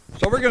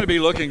So we're going to be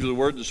looking to the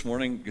Word this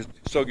morning.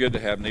 It's so good to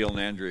have Neil and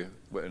Andrea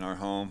in our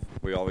home.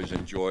 We always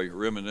enjoy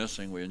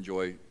reminiscing. We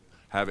enjoy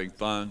having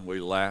fun. We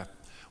laugh.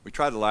 We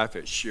try to laugh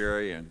at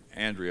Sherry and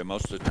Andrea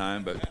most of the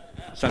time, but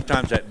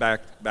sometimes that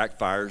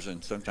backfires,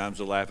 and sometimes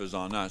the laugh is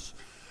on us.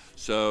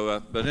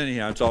 So, but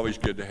anyhow, it's always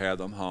good to have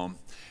them home.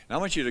 And I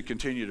want you to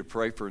continue to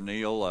pray for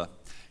Neil.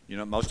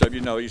 Most of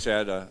you know he's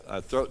had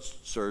a throat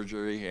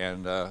surgery,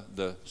 and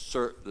the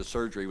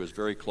surgery was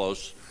very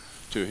close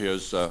to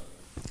his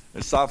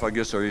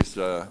esophagus or his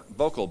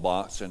vocal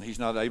box, and he's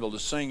not able to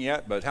sing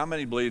yet. But how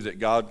many believe that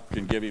God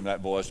can give him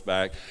that voice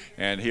back,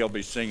 and he'll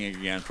be singing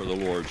again for the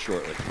Lord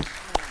shortly?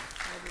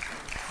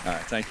 All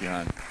right, thank you,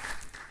 hon.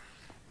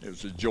 It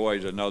was a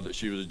joy to know that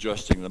she was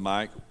adjusting the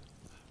mic.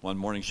 One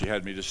morning she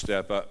had me to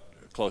step up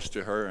close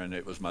to her, and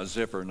it was my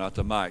zipper, not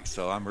the mic.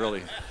 So I'm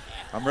really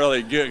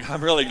good.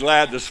 I'm really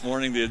glad this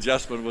morning the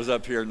adjustment was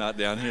up here, not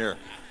down here.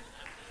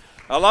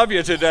 I love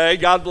you today.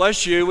 God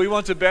bless you. We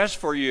want the best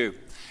for you.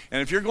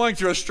 And if you're going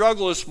through a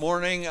struggle this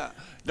morning,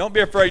 don't be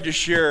afraid to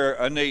share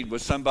a need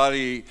with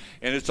somebody.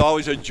 And it's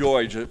always a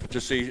joy to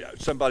see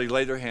somebody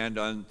lay their hand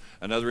on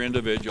another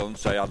individual and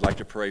say, I'd like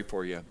to pray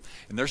for you.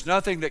 And there's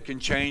nothing that can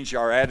change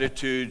our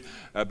attitude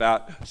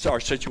about our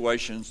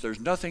situations. There's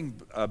not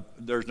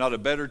a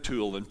better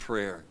tool than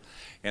prayer.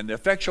 And the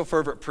effectual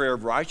fervent prayer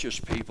of righteous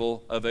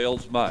people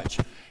avails much.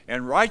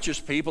 And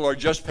righteous people are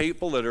just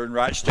people that are in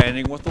right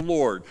standing with the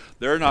Lord.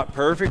 They're not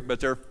perfect,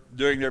 but they're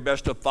doing their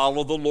best to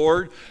follow the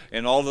Lord.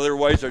 In all of their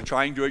ways, they're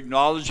trying to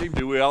acknowledge Him.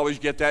 Do we always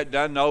get that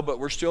done? No, but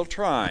we're still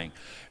trying.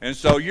 And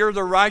so you're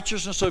the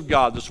righteousness of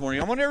God this morning.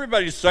 I want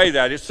everybody to say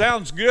that. It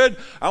sounds good.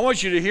 I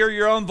want you to hear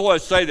your own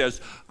voice say this.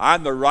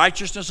 I'm the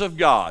righteousness of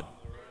God.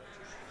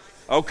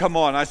 Oh, come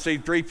on. I see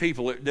 3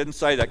 people that didn't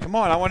say that. Come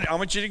on. I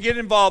want you to get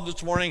involved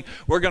this morning.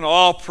 We're going to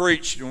all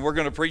preach, and we're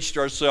going to preach to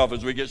ourselves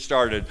as we get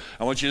started.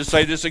 I want you to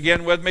say this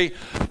again with me.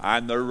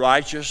 I'm the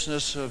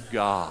righteousness of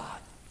God.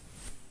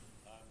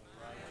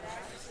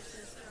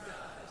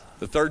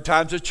 The third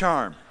time's a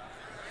charm.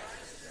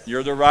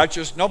 You're the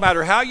righteous. No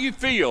matter how you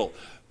feel,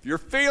 your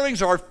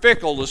feelings are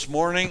fickle this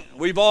morning.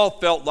 We've all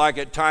felt like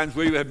at times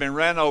we have been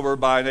ran over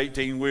by an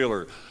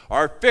 18-wheeler.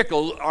 Our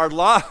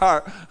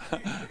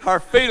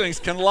feelings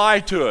can lie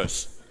to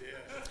us.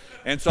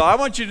 And so I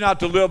want you not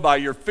to live by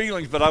your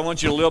feelings, but I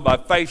want you to live by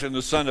faith in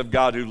the Son of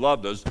God who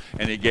loved us,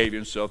 and He gave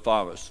Himself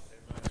of us.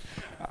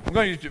 I'm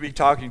going to be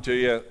talking to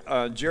you.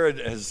 Jared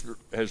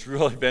has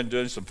really been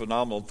doing some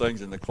phenomenal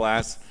things in the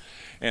class.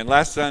 And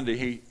last Sunday,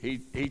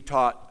 he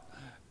taught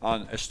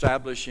on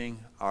establishing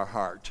our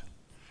heart.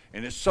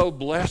 And it so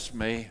blessed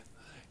me.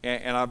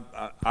 And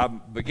I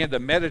began to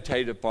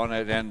meditate upon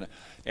it. And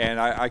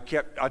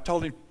I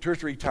told him 2 or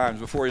 3 times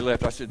before he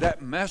left, I said,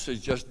 that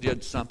message just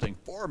did something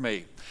for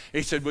me.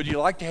 He said, would you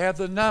like to have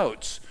the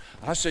notes?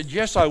 I said,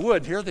 yes, I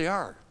would. Here they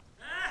are.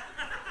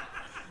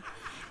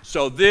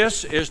 So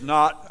this is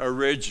not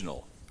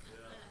original.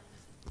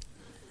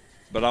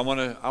 But I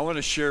want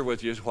to share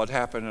with you what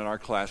happened in our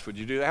class. Would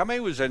you do that? How many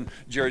was in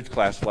Jared's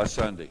class last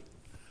Sunday?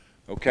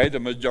 Okay, the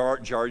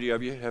majority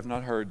of you have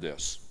not heard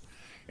this.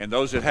 And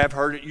those that have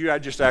heard it, you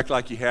just act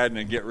like you hadn't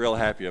and get real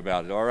happy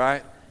about it, all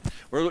right?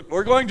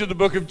 We're going to the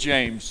book of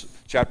James,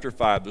 chapter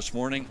 5 this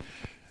morning.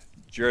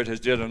 Jared has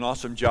did an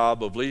awesome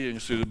job of leading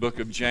us through the book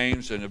of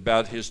James and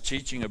about his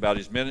teaching, about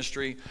his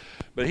ministry.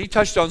 But he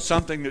touched on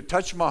something that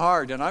touched my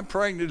heart, and I'm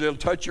praying that it'll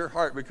touch your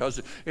heart because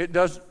it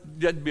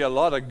did me a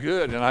lot of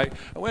good. And I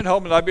went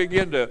home and I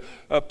began to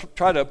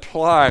try to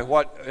apply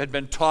what had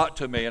been taught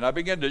to me, and I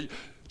began to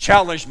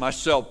challenge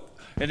myself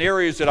in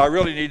areas that I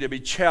really need to be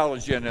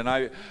challenged in.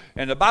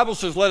 And the Bible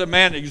says, let a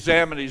man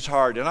examine his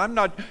heart. And I'm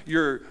not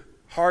your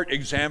heart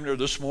examiner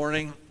this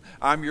morning.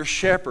 I'm your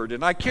shepherd,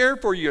 and I care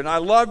for you, and I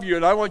love you,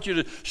 and I want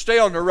you to stay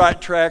on the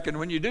right track. And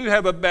when you do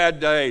have a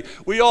bad day,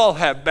 we all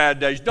have bad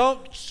days.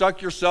 Don't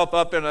suck yourself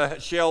up in a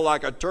shell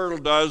like a turtle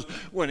does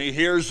when he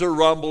hears the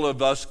rumble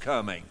of us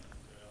coming.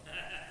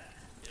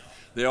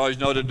 They always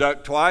know to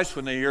duck twice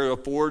when they hear a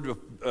Ford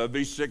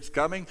V6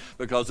 coming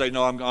because they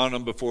know I'm on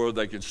them before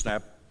they can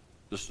snap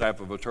the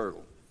snap of a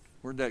turtle.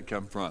 Where'd that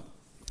come from?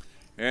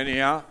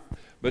 Anyhow,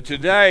 but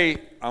today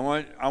I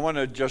want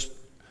to just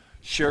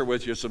share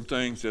with you some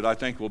things that I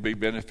think will be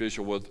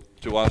beneficial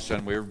to us,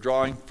 and we're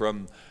drawing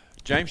from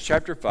James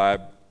chapter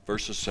 5,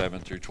 verses 7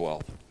 through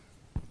 12.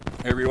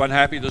 Everyone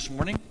happy this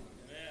morning?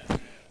 Amen.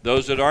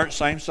 Those that aren't,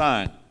 same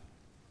sign.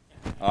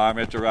 I'm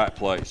at the right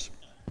place.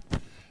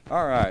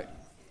 All right.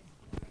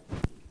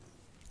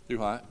 Too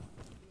hot?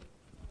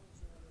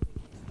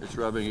 It's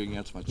rubbing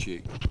against my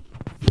cheek.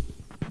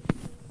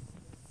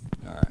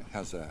 All right,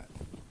 how's that?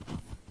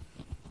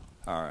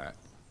 All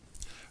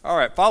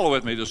right, follow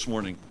with me this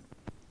morning.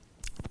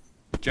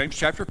 James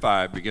chapter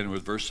 5, beginning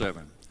with verse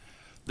 7.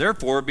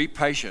 Therefore, be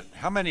patient.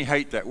 How many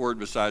hate that word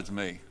besides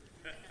me?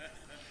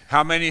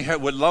 How many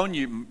would loan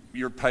you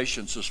your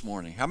patience this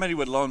morning? How many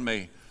would loan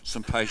me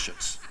some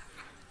patience?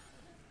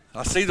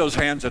 I see those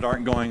hands that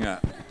aren't going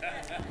up.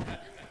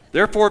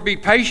 Therefore, be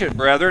patient,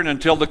 brethren,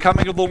 until the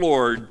coming of the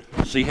Lord.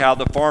 See how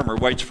the farmer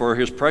waits for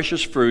his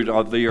precious fruit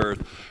of the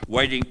earth,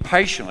 waiting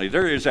patiently,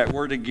 there is that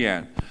word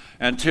again,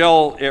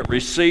 until it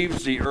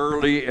receives the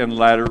early and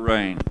latter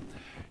rain.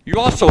 You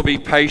also be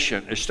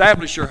patient.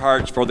 Establish your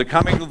hearts, for the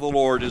coming of the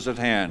Lord is at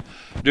hand.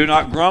 Do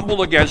not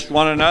grumble against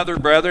one another,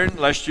 brethren,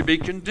 lest you be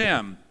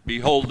condemned.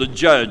 Behold, the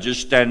judge is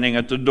standing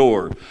at the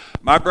door.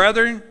 My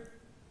brethren,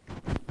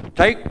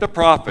 take the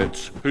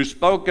prophets who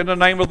spoke in the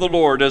name of the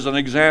Lord as an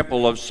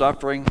example of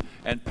suffering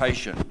and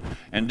patience.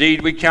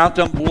 Indeed, we count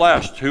them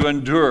blessed who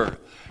endure.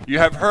 You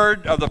have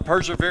heard of the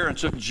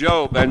perseverance of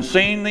Job and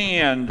seen the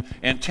end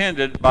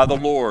intended by the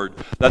Lord,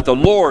 that the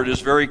Lord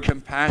is very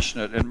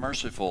compassionate and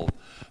merciful.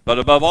 But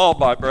above all,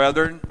 my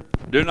brethren,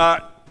 do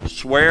not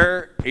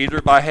swear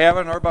either by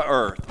heaven or by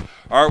earth,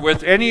 or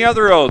with any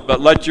other oath,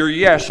 but let your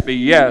yes be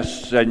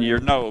yes, and your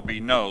no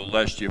be no,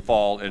 lest you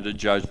fall into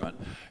judgment.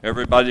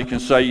 Everybody can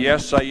say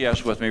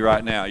yes with me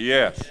right now.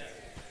 Yes.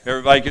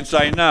 Everybody can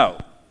say no.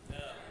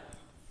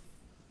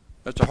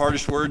 That's the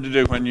hardest word to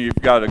do when you've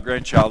got a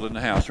grandchild in the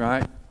house,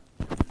 right?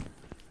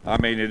 I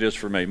mean, it is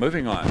for me.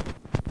 Moving on.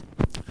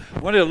 I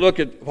want to look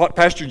at what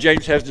Pastor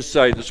James has to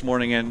say this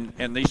morning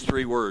in these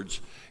three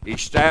words.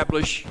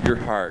 Establish your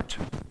heart.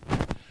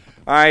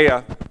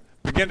 I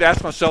began to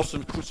ask myself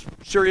some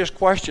serious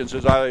questions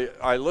as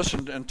I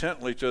listened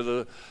intently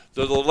to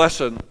the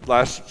lesson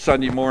last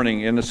Sunday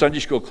morning in the Sunday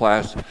school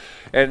class.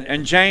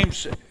 And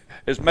James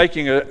is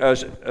making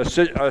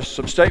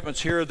some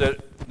statements here that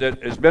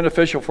is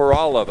beneficial for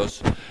all of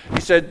us.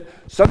 He said,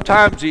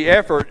 sometimes the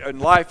effort in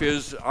life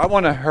is, I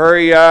want to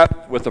hurry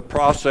up with the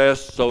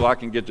process so I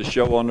can get the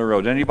show on the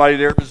road. Anybody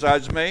there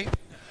besides me?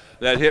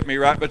 That hit me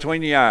right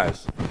between the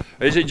eyes.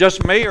 Is it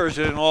just me, or is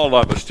it in all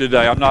of us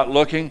today? I'm not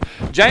looking.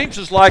 James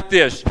is like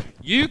this.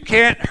 You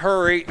can't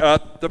hurry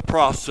up the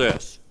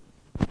process.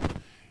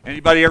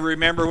 Anybody ever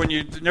remember when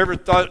you never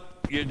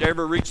thought you'd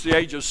ever reach the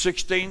age of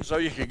 16 so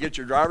you could get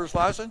your driver's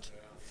license?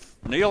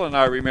 Neil and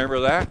I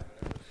remember that.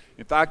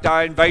 In fact,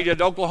 I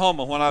invaded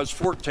Oklahoma when I was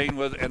 14,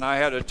 and I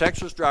had a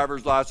Texas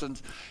driver's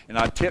license, and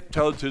I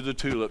tiptoed through the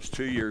tulips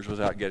 2 years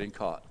without getting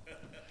caught.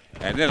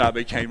 And then I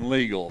became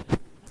legal.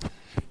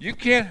 You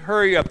can't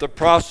hurry up the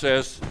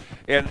process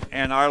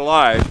in our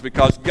lives,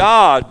 because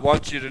God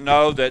wants you to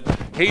know that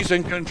He's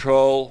in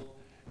control,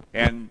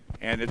 and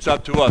it's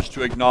up to us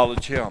to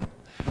acknowledge Him.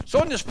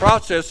 So in this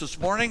process this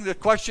morning, the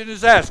question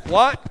is asked,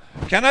 what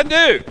can I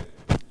do?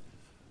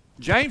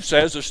 James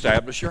says,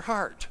 establish your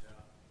heart.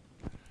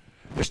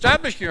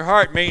 Establishing your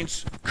heart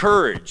means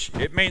courage.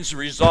 It means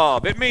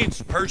resolve. It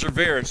means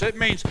perseverance. It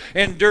means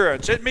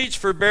endurance. It means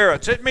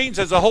forbearance. It means,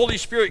 as the Holy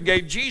Spirit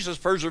gave Jesus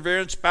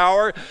perseverance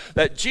power,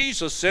 that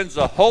Jesus sends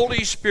the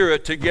Holy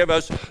Spirit to give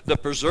us the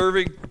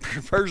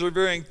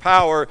persevering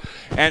power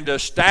and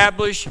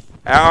establish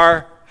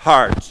our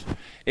hearts.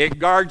 It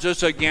guards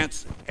us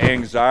against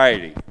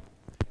anxiety.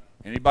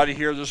 Anybody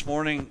here this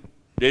morning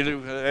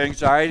dealing with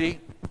anxiety?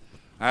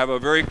 I have a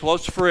very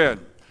close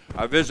friend.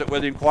 I visit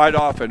with him quite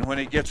often. When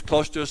he gets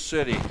close to a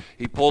city,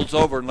 he pulls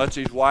over and lets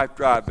his wife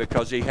drive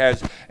because he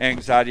has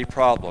anxiety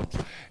problems.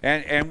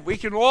 And we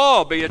can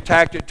all be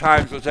attacked at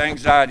times with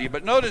anxiety.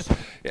 But notice,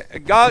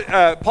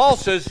 Paul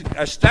says,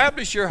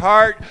 establish your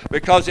heart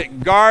because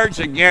it guards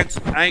against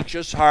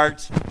anxious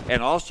hearts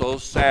and also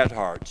sad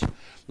hearts.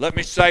 Let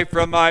me say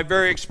from my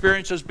very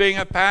experience as being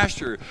a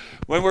pastor,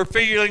 when we're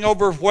feeling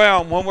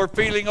overwhelmed, when we're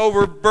feeling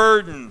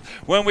overburdened,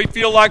 when we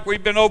feel like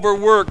we've been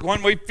overworked,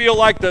 when we feel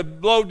like the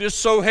load is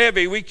so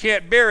heavy we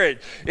can't bear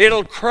it,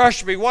 it'll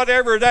crush me,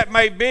 whatever that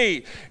may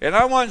be. And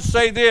I want to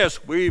say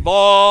this, we've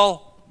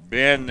all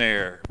been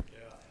there.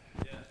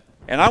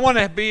 And I want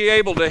to be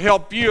able to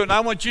help you, and I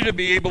want you to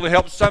be able to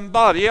help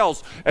somebody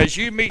else as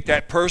you meet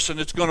that person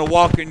that's going to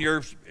walk in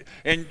your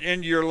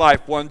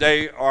life one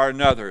day or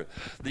another.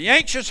 The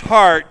anxious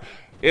heart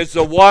is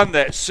the one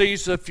that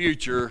sees the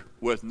future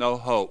with no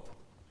hope.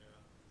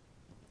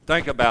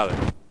 Think about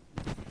it.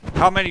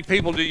 How many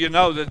people do you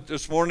know that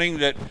this morning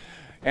that,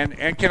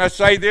 and can I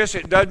say this,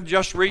 it doesn't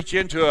just reach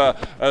into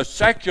a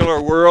secular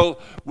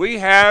world. We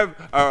have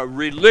a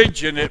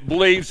religion that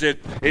believes that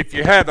if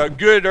you have a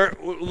good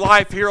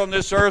life here on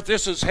this earth,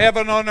 this is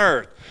heaven on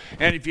earth.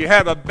 And if you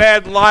have a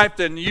bad life,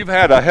 then you've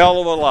had a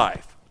hell of a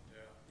life.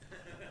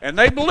 And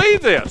they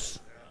believe this.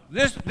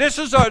 This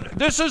is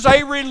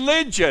a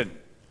religion.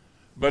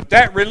 But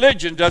that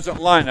religion doesn't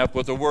line up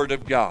with the Word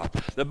of God.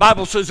 The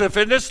Bible says if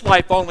in this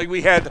life only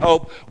we had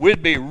hope,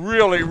 we'd be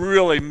really,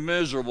 really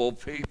miserable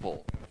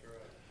people.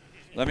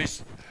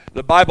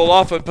 The Bible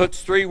often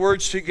puts three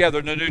words together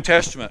in the New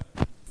Testament: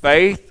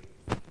 faith,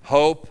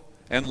 hope,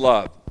 and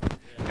love.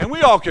 And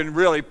we all can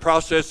really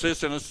process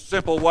this in a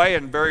simple way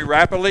and very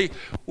rapidly.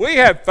 We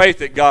have faith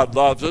that God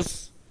loves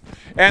us,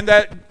 and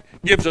that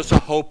gives us a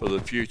hope of the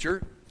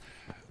future.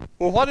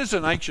 Well, what is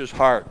an anxious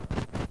heart?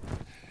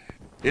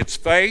 It's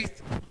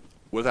faith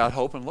without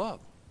hope and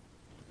love.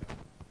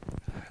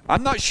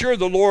 I'm not sure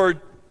the Lord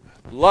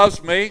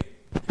loves me.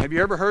 Have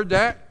you ever heard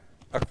that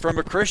from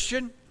a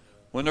Christian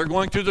when they're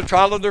going through the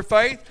trial of their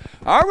faith?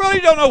 I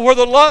really don't know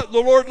whether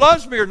the Lord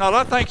loves me or not.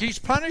 I think He's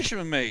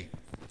punishing me.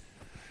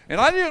 And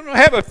I didn't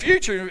have a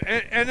future,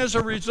 and as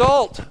a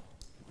result,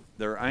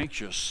 they're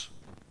anxious.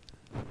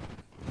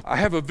 I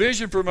have a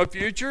vision for my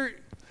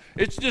future.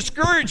 It's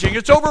discouraging.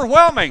 It's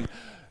overwhelming.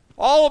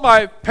 All of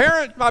my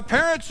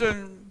parents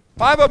and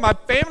 5 of my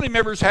family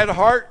members had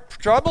heart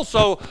trouble,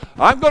 so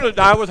I'm going to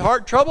die with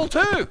heart trouble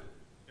too.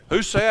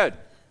 Who said?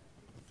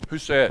 Who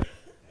said?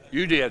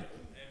 You did.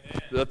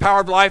 The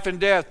power of life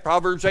and death.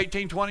 Proverbs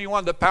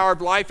 18:21. The power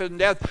of life and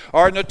death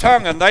are in the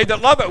tongue, and they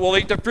that love it will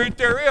eat the fruit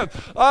thereof.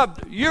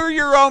 You're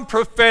your own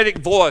prophetic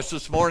voice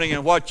this morning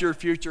in what your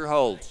future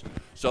holds.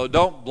 So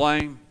don't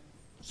blame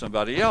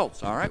somebody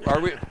else. All right?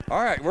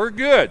 All right, we're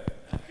good.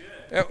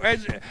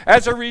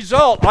 As a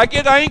result, I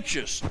get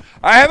anxious.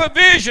 I have a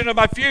vision of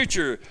my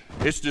future.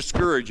 It's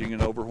discouraging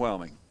and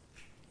overwhelming.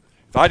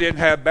 If I didn't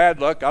have bad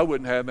luck, I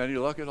wouldn't have any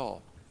luck at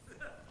all.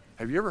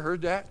 Have you ever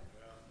heard that?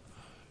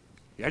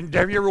 And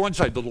have you ever once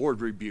said, the Lord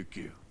rebuke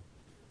you?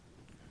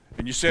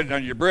 And you said it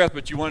under your breath,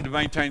 but you wanted to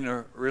maintain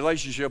a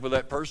relationship with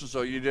that person,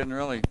 so you didn't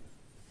really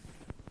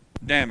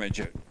damage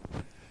it.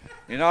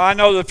 You know, I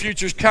know the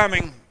future's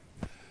coming.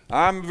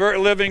 I'm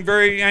living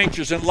very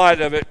anxious in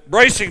light of it,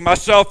 bracing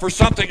myself for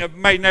something that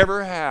may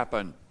never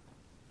happen.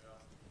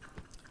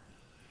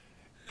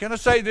 Can I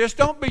say this?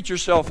 Don't beat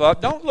yourself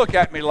up. Don't look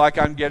at me like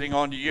I'm getting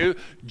on to you.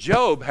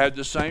 Job had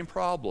the same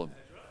problem.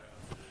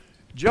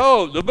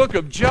 Job, the book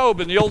of Job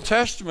in the Old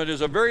Testament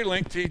is a very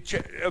lengthy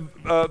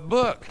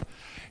book.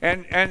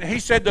 And he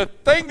said, the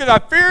thing that I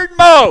feared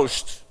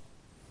most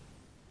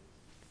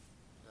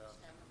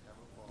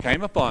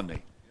came upon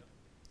me.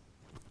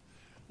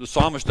 The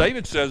psalmist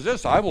David says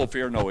this, I will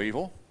fear no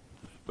evil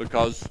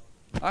because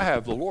I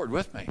have the Lord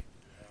with me.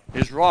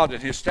 His rod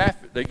and his staff,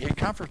 he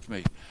comforts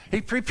me.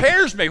 He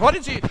prepares me. What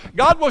is he?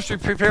 God wants to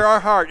prepare our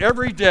heart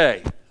every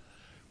day.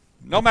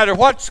 No matter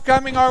what's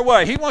coming our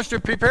way, he wants to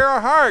prepare our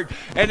heart.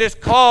 And it's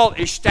called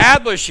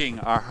establishing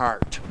our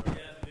heart.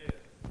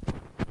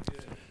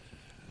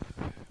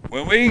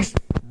 When we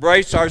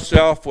brace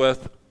ourselves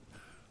with,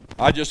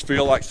 I just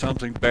feel like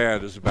something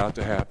bad is about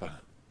to happen.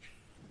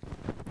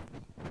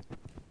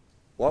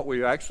 What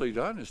we've actually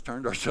done is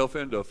turned ourselves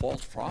into a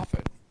false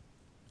prophet.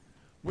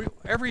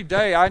 Every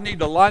day I need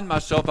to line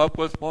myself up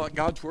with what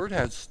God's Word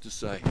has to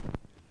say.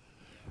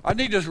 I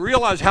need to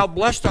realize how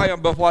blessed I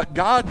am by what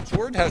God's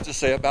Word has to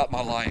say about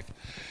my life.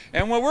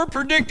 And when we're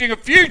predicting a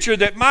future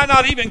that might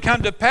not even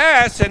come to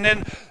pass, and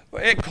then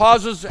it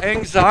causes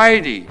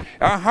anxiety.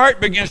 Our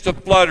heart begins to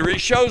flutter. It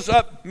shows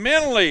up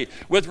mentally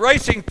with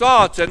racing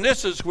thoughts, and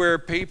this is where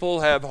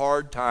people have a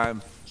hard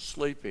time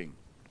sleeping.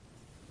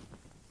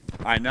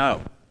 I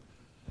know.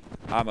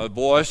 I'm a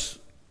voice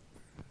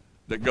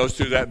that goes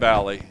through that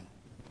valley,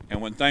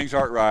 and when things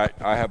aren't right,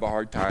 I have a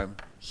hard time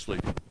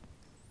sleeping.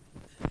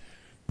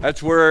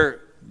 That's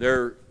where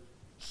their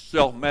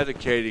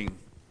self-medicating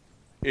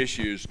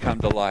issues come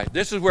to light.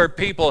 This is where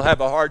people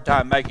have a hard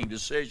time making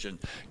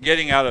decisions,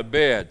 getting out of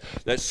bed,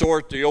 that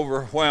sort the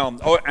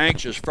overwhelmed,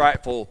 anxious,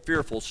 frightful,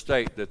 fearful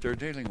state that they're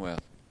dealing with.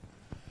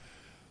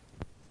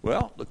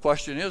 Well, the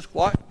question is,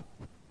 what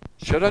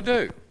should I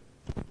do?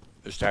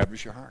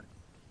 Establish your heart.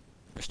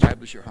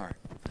 Establish your heart.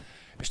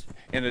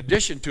 In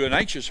addition to an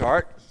anxious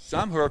heart,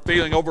 some who are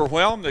feeling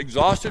overwhelmed,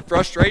 exhausted,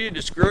 frustrated,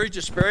 discouraged,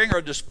 despairing,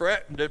 or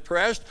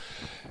depressed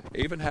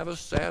even have a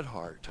sad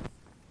heart.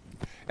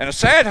 And a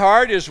sad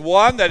heart is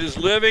one that is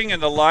living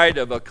in the light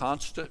of a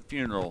constant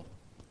funeral.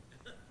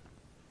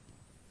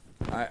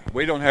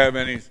 We don't have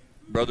any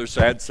brother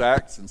sad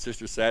sacks and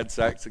sister sad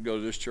sacks that go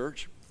to this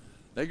church.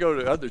 They go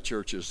to other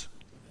churches.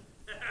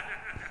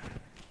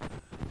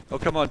 Oh,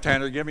 come on,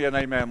 Tanner, give me an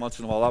amen once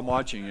in a while. I'm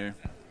watching you.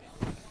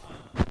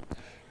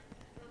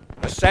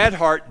 A sad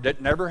heart that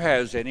never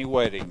has any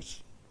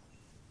weddings.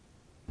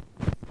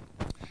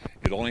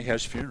 It only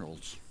has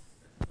funerals.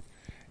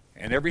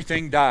 And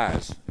everything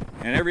dies.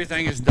 And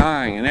everything is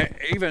dying. And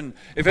even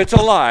if it's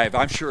alive,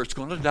 I'm sure it's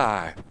going to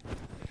die.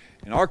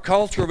 In our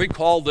culture, we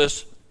call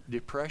this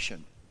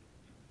depression.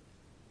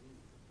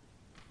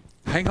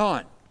 Hang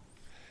on.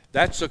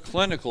 That's a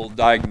clinical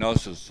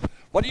diagnosis.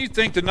 What do you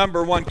think the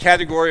number one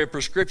category of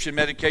prescription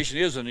medication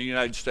is in the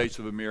United States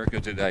of America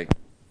today?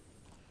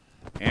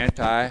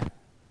 Antidepressants.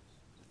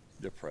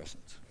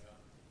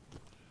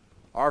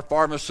 Our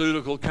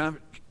pharmaceutical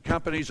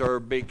companies are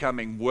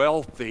becoming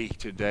wealthy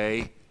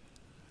today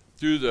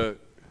through the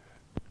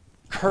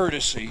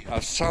courtesy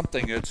of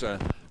something that's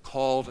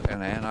called an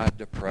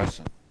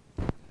antidepressant.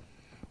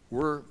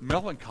 We're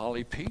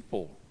melancholy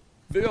people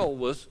filled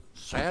with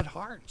sad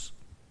hearts.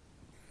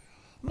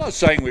 I'm not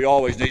saying we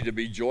always need to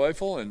be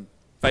joyful and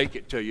fake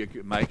it till you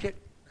can make it.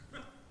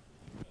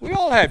 We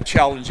all have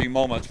challenging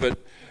moments, but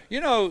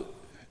you know,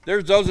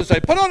 there's those that say,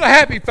 put on a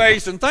happy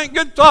face and think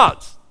good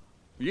thoughts.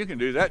 You can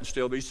do that and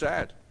still be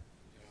sad.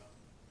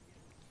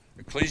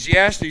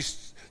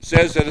 Ecclesiastes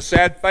says that a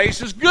sad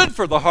face is good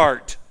for the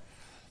heart.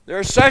 There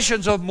are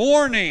sessions of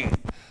mourning.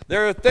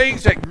 There are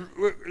things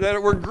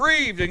that we're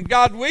grieved, and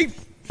God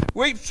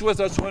weeps with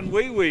us when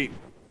we weep.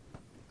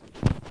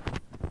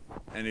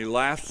 And He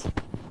laughs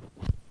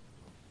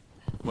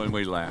when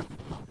we laugh.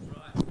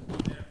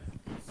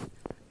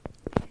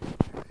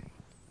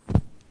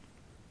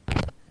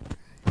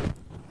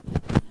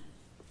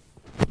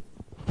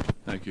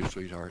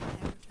 sweetheart?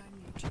 Every time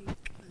your cheek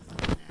goes on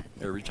that.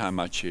 Every time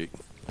my cheek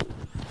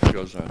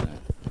goes on that.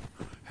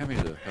 Hand me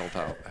the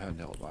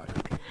handheld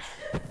mic.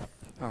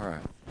 All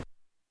right.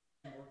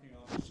 Working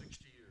on for 60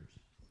 years.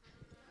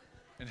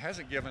 And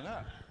hasn't given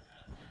up.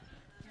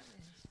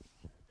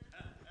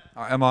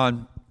 I'm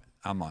on.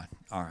 All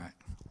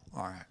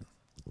right.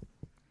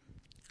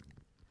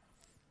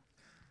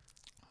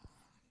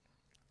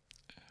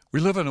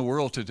 We live in a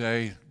world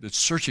today that's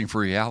searching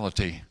for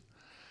reality.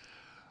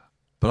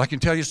 But I can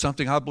tell you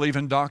something. I believe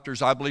in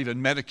doctors. I believe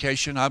in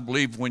medication. I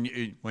believe when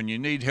you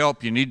need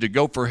help, you need to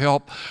go for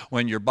help.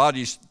 When your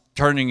body's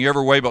turning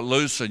every way but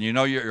loose and you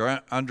know you're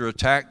under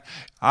attack,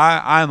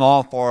 I'm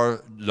all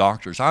for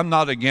doctors. I'm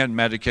not against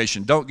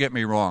medication. Don't get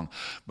me wrong.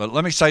 But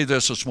let me say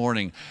this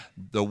morning.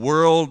 The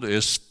world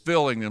is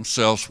filling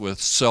themselves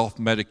with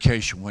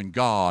self-medication when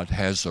God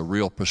has a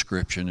real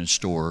prescription in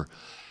store.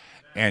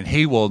 And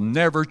He will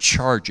never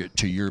charge it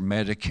to your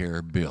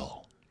Medicare bill.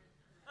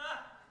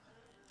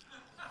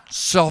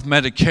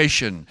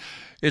 Self-medication.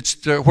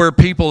 It's where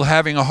people are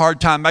having a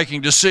hard time making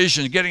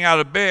decisions, getting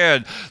out of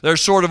bed. They're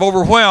sort of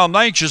overwhelmed,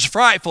 anxious,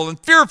 frightful, and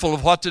fearful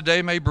of what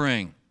today may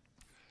bring.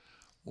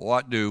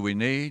 What do we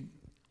need?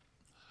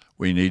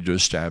 We need to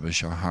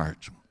establish our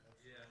heart.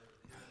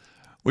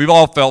 We've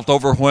all felt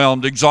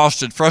overwhelmed,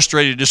 exhausted,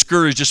 frustrated,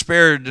 discouraged,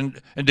 despaired,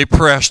 and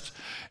depressed.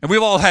 And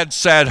we've all had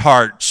sad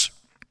hearts.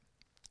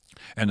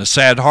 And a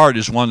sad heart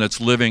is one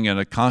that's living in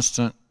a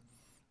constant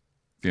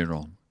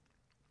funeral.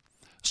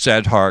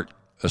 Sad heart,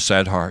 a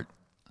sad heart.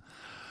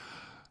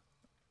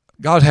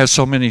 God has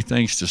so many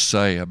things to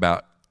say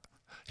about,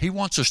 He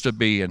wants us to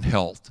be in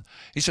health.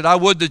 He said, I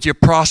would that you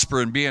prosper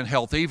and be in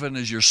health, even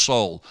as your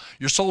soul.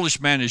 Your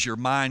soulish man is your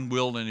mind,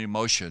 will, and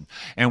emotion.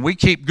 And we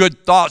keep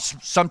good thoughts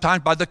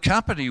sometimes by the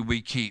company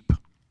we keep.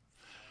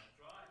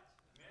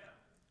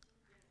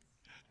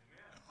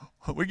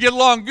 We get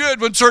along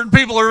good when certain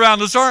people are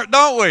around us,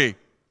 don't we?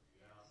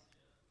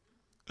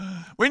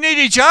 We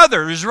need each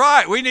other, is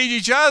right. We need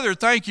each other.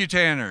 Thank you,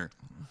 Tanner.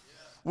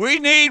 We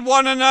need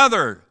one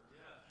another.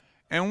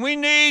 And we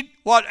need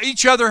what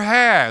each other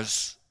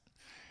has.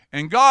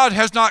 And God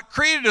has not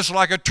created us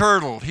like a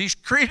turtle. He's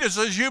created us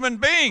as human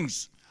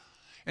beings.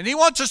 And He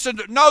wants us to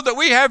know that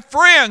we have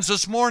friends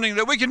this morning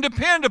that we can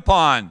depend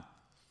upon.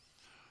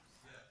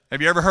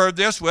 Have you ever heard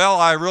this? Well,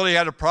 I really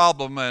had a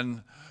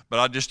problem, but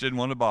I just didn't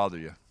want to bother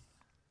you.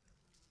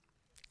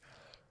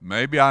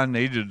 Maybe I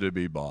needed to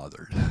be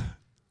bothered.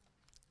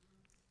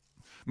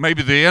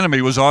 Maybe the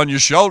enemy was on your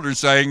shoulder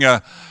saying,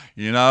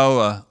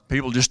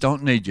 people just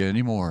don't need you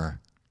anymore.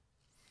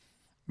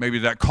 Maybe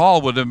that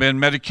call would have been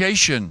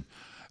medication.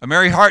 A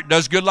merry heart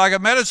does good like a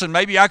medicine.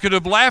 Maybe I could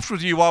have laughed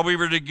with you while we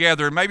were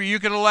together. Maybe you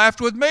could have laughed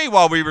with me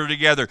while we were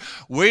together.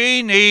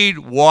 We need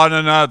one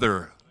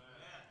another.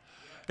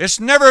 It's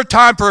never a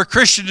time for a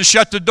Christian to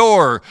shut the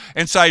door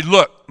and say,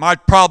 look, my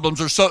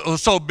problems are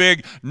so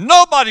big,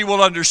 nobody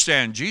will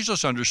understand.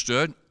 Jesus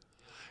understood.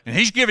 And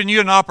He's given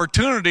you an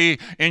opportunity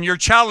in your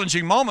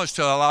challenging moments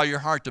to allow your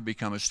heart to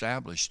become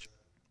established,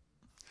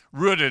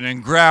 rooted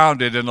and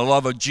grounded in the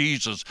love of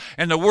Jesus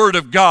and the Word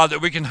of God that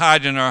we can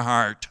hide in our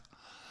heart.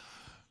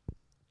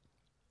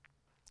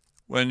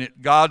 When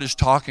God is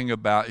talking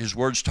about, His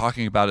Word's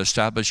talking about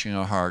establishing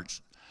our hearts,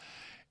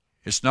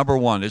 it's number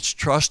one, it's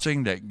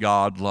trusting that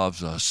God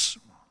loves us.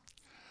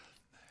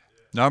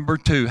 Number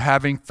two,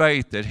 having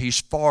faith that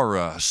He's for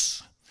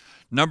us.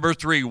 Number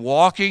three,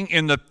 walking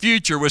in the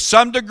future with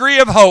some degree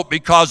of hope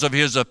because of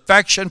His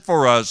affection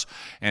for us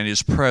and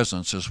His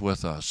presence is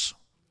with us.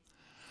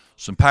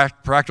 Some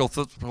practical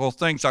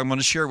things I'm going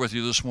to share with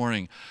you this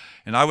morning.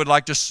 And I would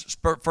like to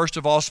first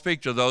of all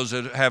speak to those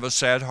that have a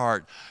sad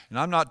heart. And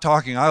I'm not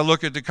talking, I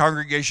look at the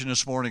congregation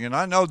this morning and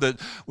I know that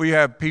we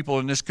have people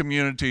in this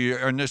community,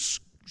 or in this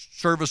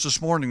service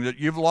this morning, that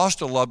you've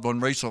lost a loved one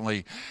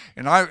recently.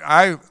 And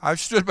I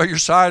stood by your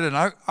side and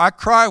I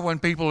cry when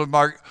people of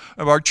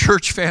our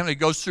church family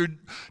goes through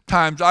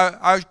times.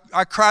 I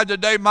cried the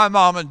day my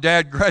mom and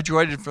dad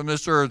graduated from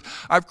this earth.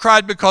 I've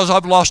cried because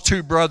I've lost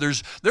two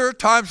brothers. There are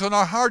times when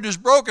our heart is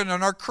broken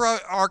and are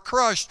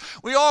crushed.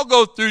 We all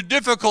go through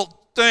difficult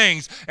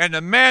things, and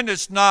the man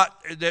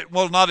that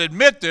will not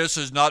admit this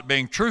is not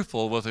being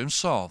truthful with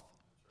himself.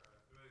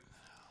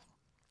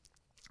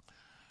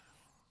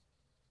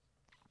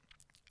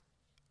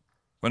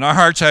 When our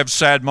hearts have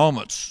sad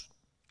moments,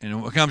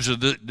 and it comes to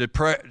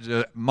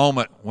the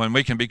moment when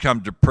we can become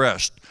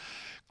depressed,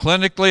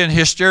 clinically and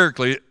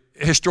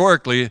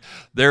historically,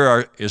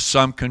 there is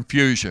some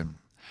confusion.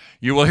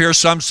 You will hear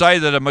some say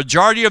that a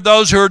majority of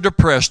those who are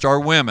depressed are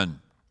women.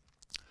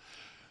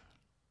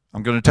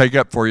 I'm going to take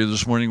up for you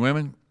this morning,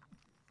 women.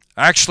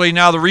 Actually,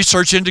 now the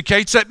research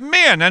indicates that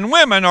men and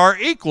women are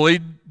equally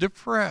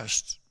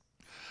depressed.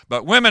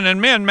 But women and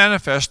men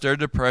manifest their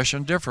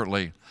depression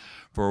differently.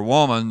 For a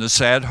woman, the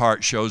sad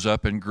heart shows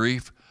up in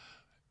grief,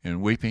 in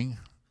weeping,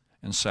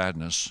 and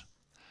sadness.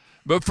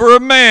 But for a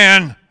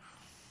man,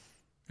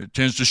 it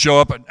tends to show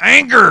up in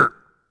anger,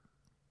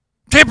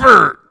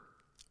 temper,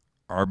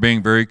 or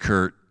being very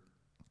curt.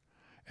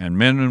 And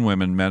men and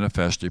women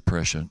manifest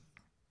depression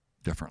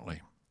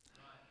differently.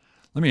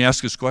 Let me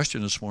ask this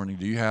question this morning.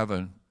 Do you have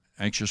an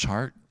anxious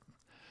heart?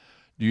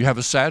 Do you have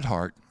a sad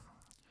heart?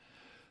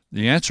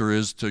 The answer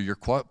is to your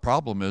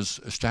problem is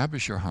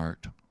establish your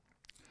heart.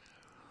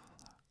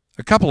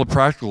 A couple of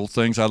practical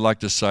things I'd like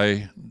to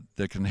say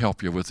that can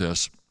help you with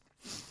this.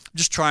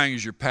 Just trying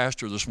as your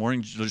pastor this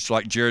morning, just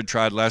like Jared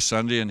tried last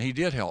Sunday, and he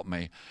did help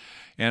me.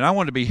 And I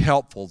want to be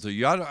helpful to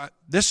you.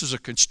 This is a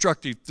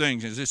constructive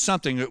thing. It's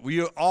something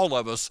that all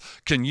of us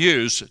can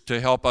use to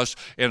help us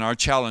in our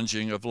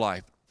challenging of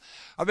life.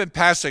 I've been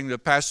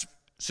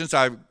since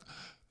I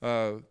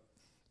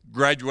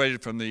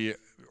graduated from the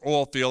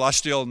oil field, I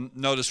still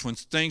notice when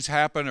things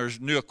happen or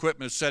new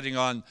equipment is setting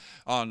on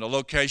a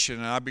location,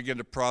 and I begin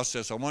to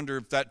process. I wonder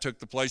if that took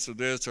the place of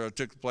this or it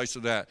took the place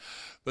of that.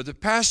 But the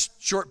past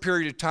short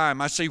period of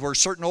time, I see where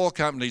certain oil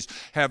companies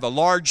have a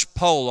large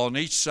pole on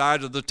each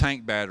side of the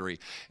tank battery,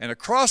 and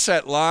across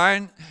that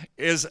line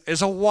is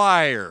a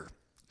wire.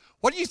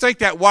 What do you think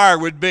that wire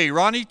would be?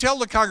 Ronnie, tell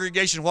the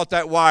congregation what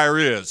that wire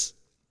is.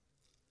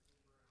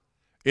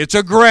 It's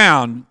a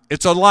ground.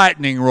 It's a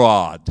lightning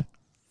rod.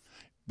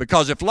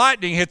 Because if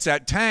lightning hits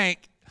that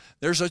tank,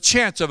 there's a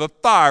chance of a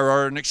fire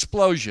or an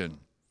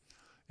explosion.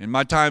 In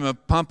my time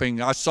of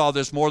pumping, I saw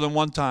this more than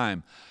one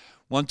time.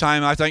 One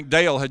time, I think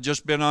Dale had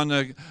just been on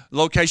the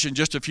location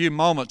just a few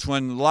moments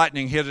when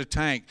lightning hit a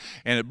tank,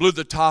 and it blew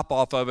the top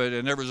off of it,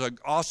 and there was an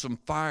awesome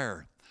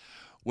fire.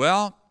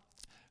 Well,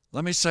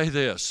 let me say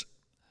this.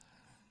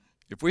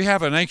 If we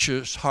have an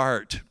anxious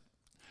heart,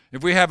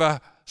 if we have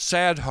a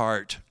sad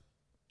heart,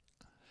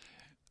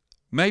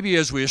 maybe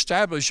as we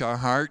establish our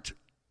heart,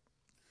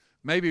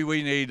 maybe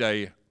we need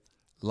a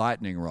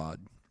lightning rod.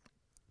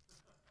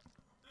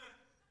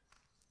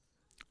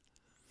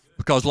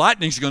 Because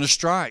lightning's going to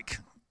strike.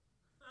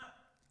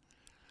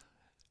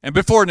 And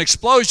before an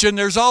explosion,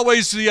 there's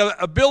always the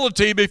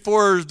ability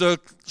before the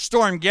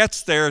storm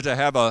gets there to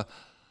have a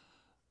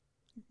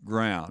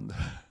ground.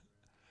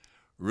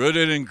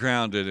 Rooted and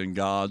grounded in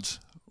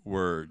God's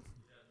Word.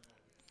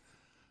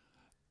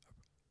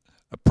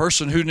 A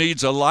person who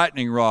needs a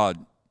lightning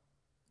rod,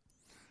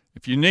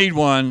 if you need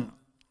one,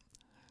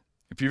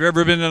 if you've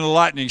ever been in a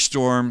lightning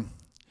storm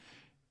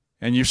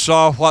and you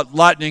saw what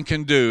lightning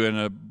can do and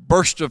a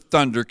burst of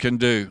thunder can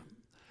do,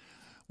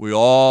 we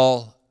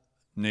all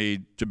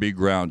need to be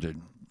grounded.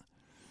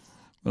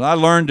 But I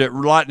learned that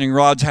lightning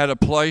rods had a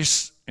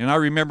place, and I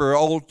remember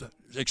old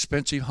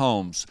expensive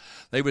homes.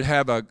 They would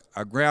have a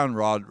ground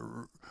rod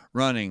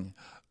running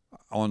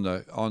on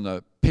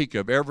the peak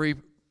of every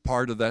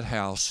part of that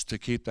house to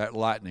keep that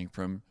lightning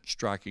from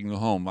striking the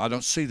home. I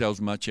don't see those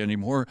much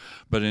anymore,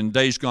 but in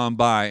days gone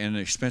by, in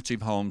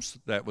expensive homes,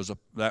 that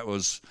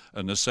was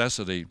a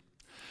necessity.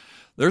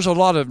 There's a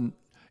lot of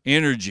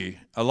energy,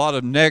 a lot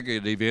of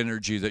negative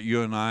energy that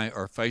you and I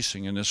are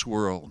facing in this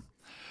world.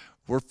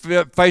 We're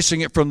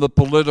facing it from the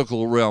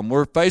political realm.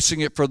 We're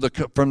facing it from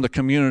the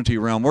community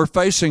realm. We're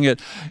facing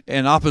it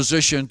in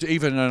opposition to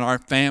even in our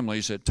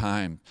families at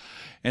times.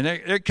 And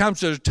it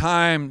comes at a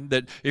time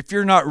that if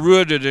you're not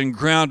rooted and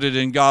grounded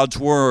in God's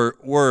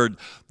word,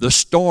 the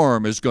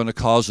storm is going to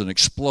cause an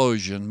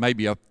explosion,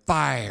 maybe a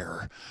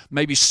fire,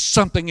 maybe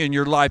something in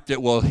your life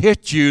that will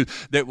hit you,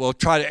 that will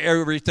try to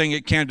everything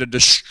it can to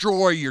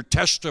destroy your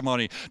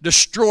testimony,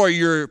 destroy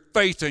your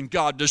faith in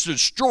God,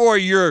 destroy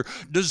your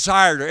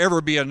desire to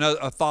ever be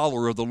a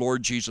follower of the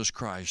Lord Jesus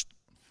Christ.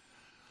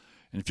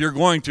 And if you're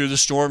going through the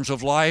storms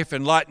of life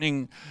and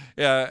lightning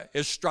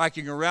is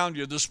striking around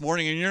you this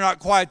morning and you're not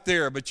quite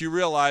there, but you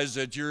realize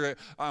that you're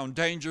on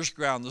dangerous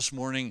ground this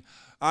morning,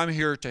 I'm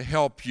here to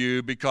help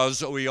you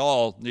because we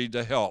all need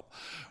to help.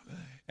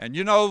 And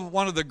you know,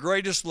 one of the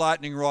greatest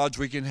lightning rods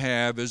we can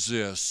have is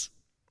this: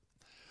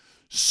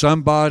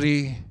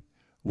 somebody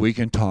we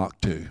can talk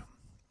to.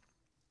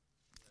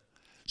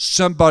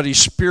 Somebody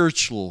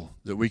spiritual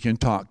that we can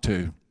talk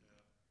to.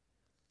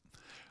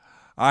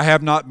 I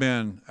have not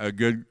been a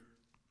good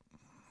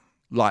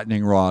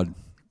lightning rod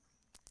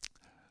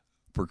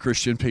for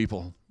Christian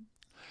people.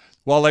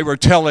 While they were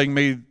telling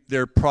me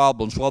their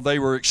problems, while they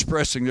were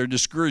expressing their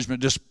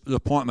discouragement,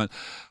 disappointment,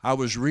 I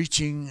was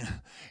reaching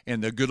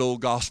in the good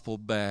old gospel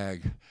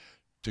bag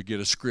to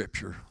get a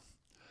scripture.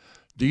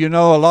 Do you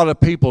know a lot of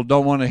people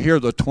don't want to hear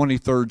the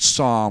 23rd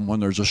Psalm when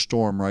there's a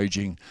storm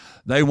raging?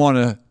 They want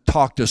to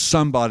talk to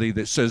somebody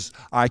that says,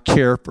 I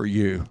care for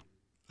you.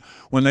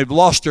 When they've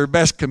lost their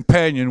best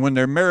companion, when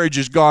their marriage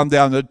has gone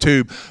down the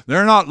tube,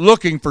 they're not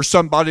looking for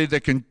somebody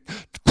that can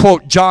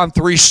quote John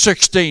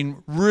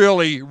 3:16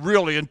 really,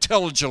 really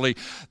intelligently.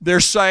 They're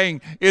saying,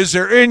 is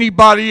there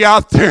anybody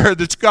out there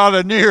that's got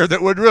an ear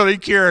that would really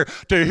care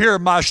to hear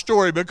my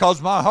story,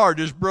 because my heart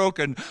is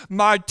broken?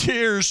 My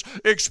tears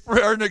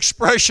are an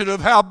expression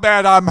of how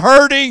bad I'm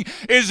hurting.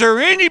 Is there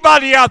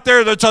anybody out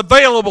there that's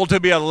available to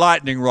be a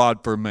lightning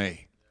rod for me?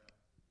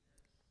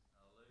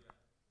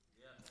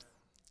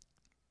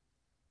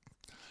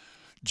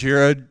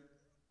 Jared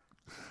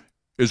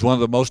is one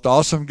of the most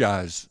awesome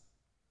guys.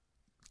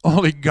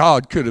 Only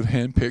God could have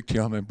handpicked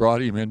him and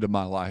brought him into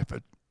my life.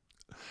 But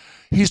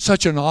he's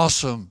such an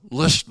awesome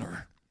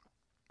listener.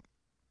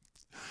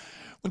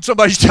 When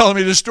somebody's telling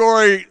me the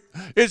story,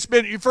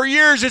 for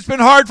years it's been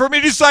hard for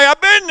me to say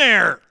I've been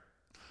there.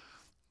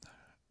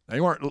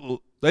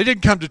 They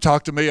didn't come to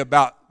talk to me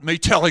about me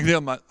telling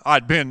them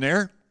I'd been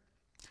there.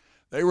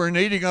 They were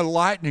needing a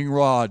lightning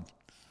rod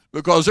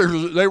because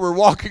they were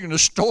walking in the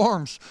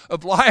storms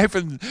of life,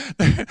 and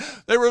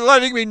they were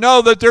letting me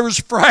know that there was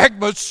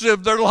fragments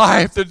of their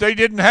life that they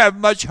didn't have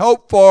much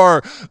hope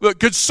for. But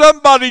could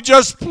somebody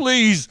just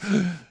please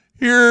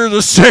hear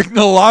the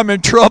signal? I'm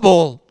in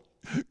trouble.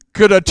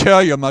 Could I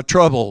tell you my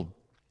trouble?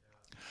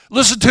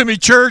 Listen to me,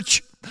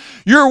 church.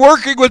 You're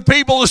working with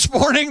people this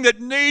morning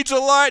that needs a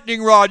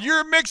lightning rod.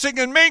 You're mixing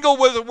and mingle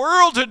with a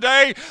world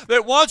today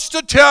that wants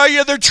to tell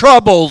you their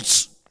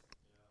troubles.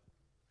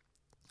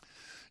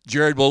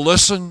 Jared will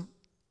listen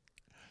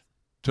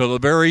till the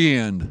very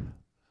end.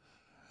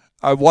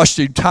 I've watched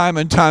him time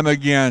and time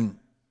again.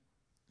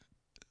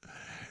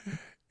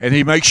 And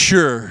he makes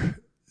sure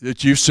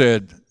that you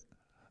said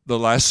the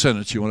last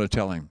sentence you want to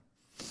tell him.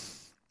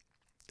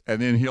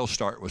 And then he'll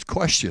start with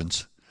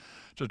questions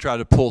to try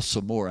to pull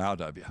some more out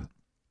of you.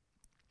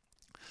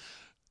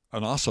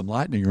 An awesome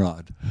lightning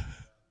rod.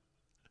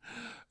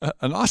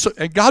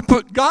 And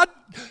God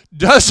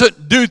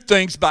doesn't do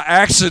things by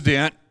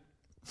accident.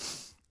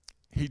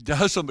 He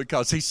does them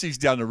because he sees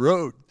down the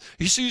road.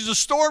 He sees the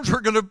storms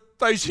we're going to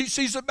face. He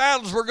sees the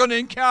battles we're going to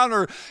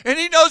encounter. And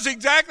he knows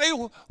exactly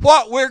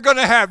what we're going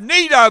to have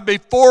need of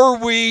before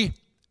we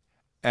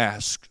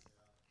ask.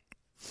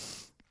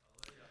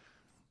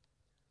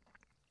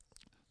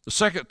 The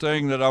second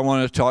thing that I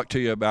want to talk to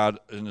you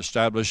about in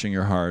establishing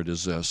your heart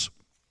is this.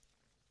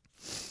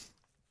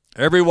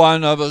 Every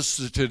one of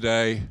us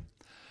today,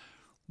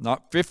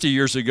 not 50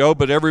 years ago,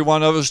 but every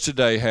one of us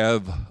today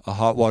have a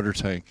hot water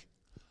tank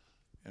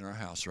in our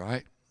house,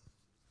 right?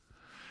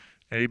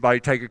 Anybody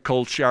take a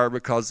cold shower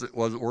because it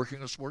wasn't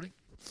working this morning?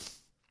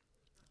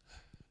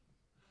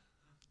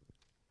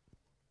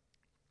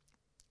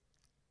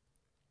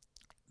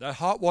 That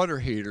hot water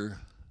heater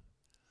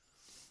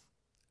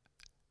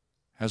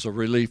has a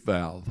relief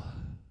valve.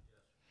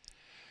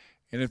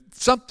 And if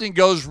something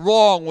goes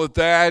wrong with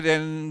that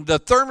and the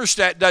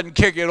thermostat doesn't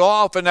kick it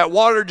off and that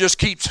water just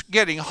keeps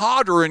getting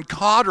hotter and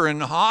hotter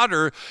and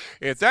hotter,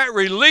 if that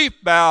relief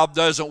valve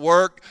doesn't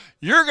work,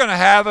 you're going to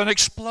have an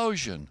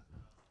explosion.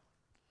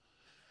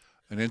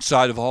 And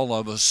inside of all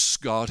of us,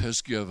 God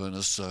has given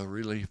us a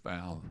relief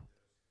valve.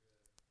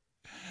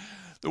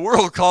 The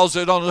world calls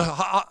it on a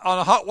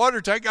hot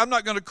water tank. I'm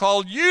not going to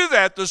call you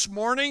that this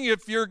morning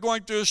if you're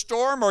going through a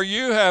storm or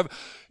you have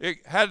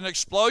had an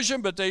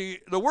explosion, but the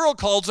world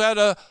calls that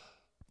a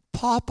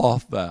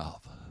pop-off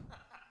valve.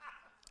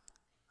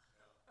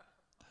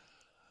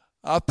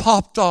 I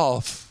popped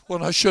off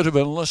when I should have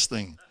been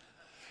listening.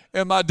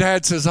 And my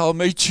dad says, I'll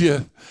meet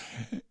you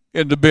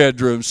in the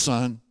bedroom,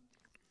 son.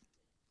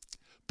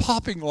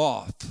 Popping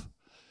off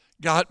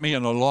got me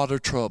in a lot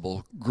of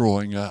trouble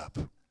growing up.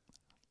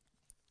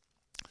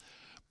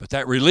 But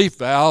that relief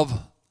valve,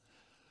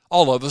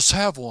 all of us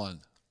have one.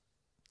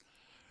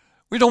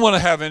 We don't want to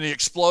have any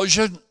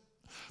explosion,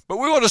 but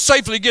we want to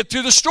safely get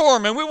through the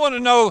storm, and we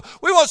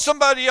want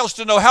somebody else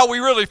to know how we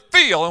really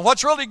feel and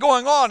what's really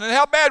going on and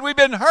how bad we've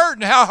been hurt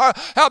and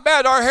how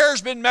bad our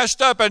hair's been messed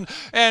up. And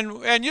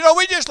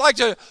we just like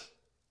to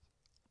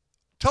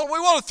tell them we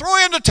want to throw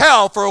in the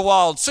towel for a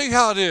while and see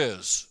how it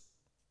is.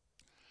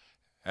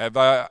 Have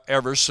I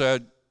ever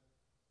said,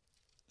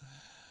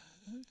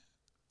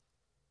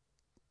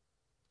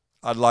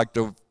 I'd like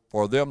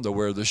for them to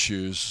wear the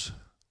shoes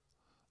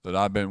that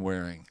I've been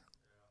wearing?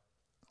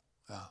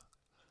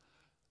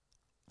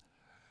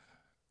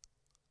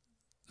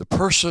 The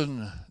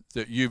person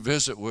that you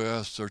visit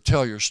with or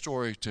tell your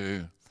story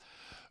to,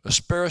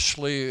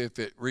 especially if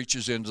it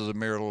reaches into the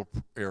marital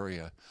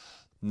area,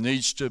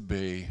 needs to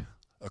be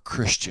a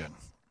Christian.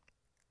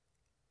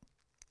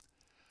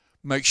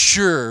 Make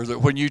sure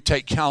that when you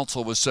take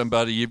counsel with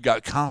somebody, you've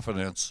got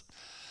confidence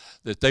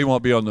that they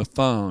won't be on the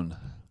phone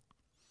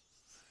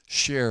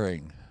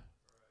sharing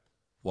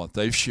what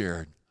they've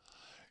shared.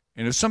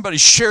 And if somebody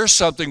shares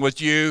something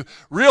with you,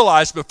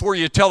 realize before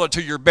you tell it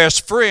to your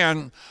best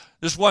friend.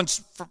 This one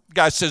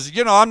guy says,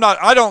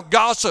 I don't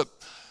gossip.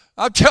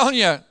 I'm telling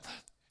you,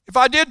 if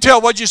I did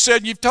tell what you said,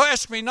 and you've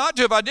asked me not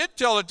to, if I did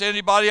tell it to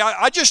anybody,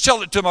 I just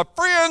tell it to my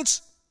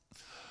friends.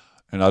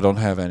 And I don't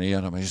have any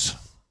enemies.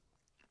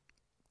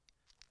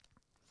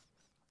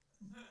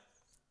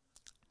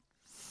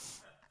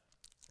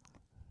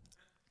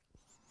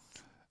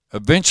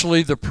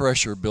 Eventually, the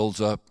pressure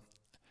builds up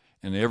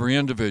in every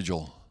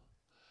individual.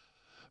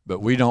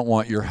 But we don't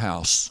want your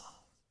house,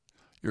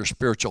 your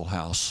spiritual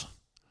house,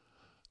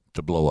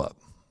 to blow up.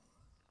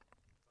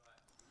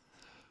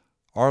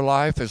 Our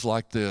life is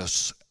like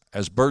this.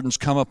 As burdens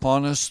come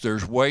upon us,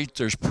 there's weight,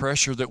 there's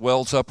pressure that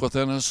wells up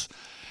within us,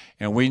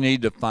 and we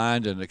need to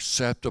find an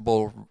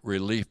acceptable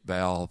relief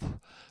valve,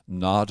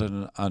 not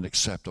an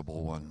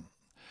unacceptable one.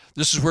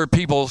 This is where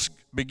people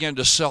begin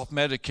to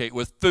self-medicate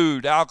with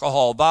food,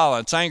 alcohol,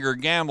 violence, anger,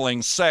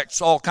 gambling,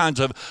 sex, all kinds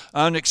of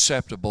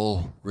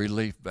unacceptable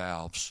relief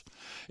valves.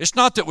 It's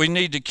not that we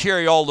need to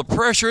carry all the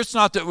pressure. It's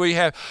not that we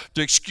have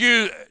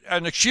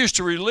an excuse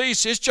to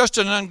release. It's just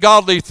an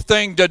ungodly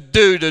thing to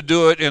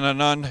do it in an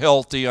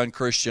unhealthy,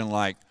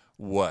 unchristian-like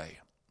way.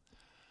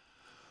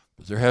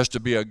 But there has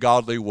to be a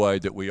godly way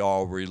that we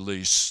all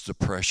release the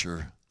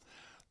pressure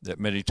that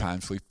many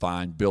times we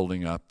find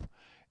building up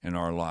in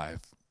our life.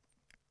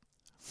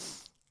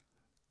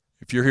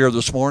 If you're here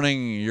this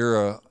morning,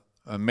 you're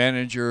a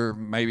manager,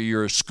 maybe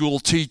you're a school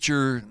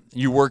teacher,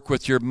 you work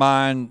with your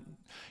mind,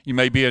 you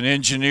may be an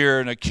engineer,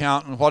 an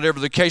accountant, whatever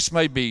the case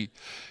may be,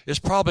 it's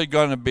probably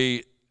going to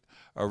be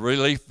a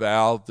relief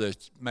valve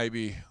that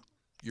maybe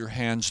your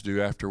hands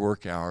do after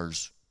work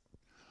hours.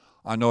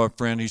 I know a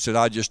friend, he said,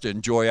 I just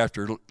enjoy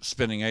after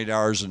spending 8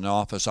 hours in the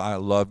office, I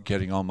love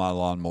getting on my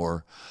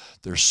lawnmower.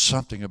 There's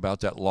something about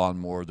that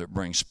lawnmower that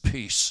brings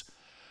peace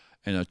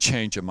and a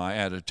change in my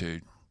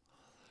attitude.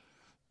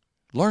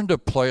 Learn to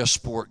play a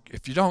sport.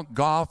 If you don't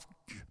golf,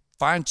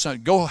 find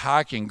something. Go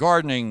hiking,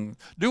 gardening.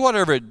 Do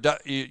whatever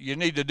you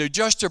need to do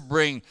just to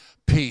bring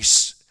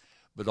peace.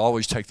 But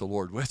always take the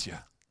Lord with you.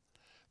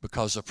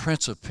 Because the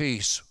Prince of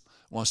Peace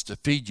wants to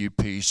feed you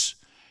peace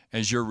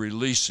as you're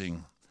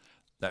releasing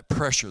that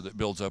pressure that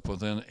builds up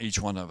within each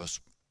one of us.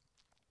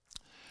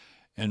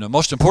 And the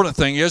most important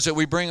thing is that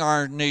we bring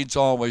our needs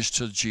always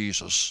to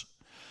Jesus.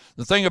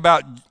 The thing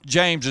about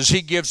James is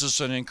he gives us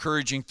an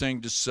encouraging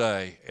thing to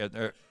say,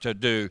 to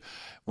do,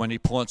 when he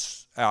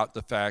points out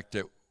the fact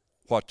that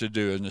what to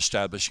do in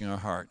establishing our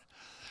heart.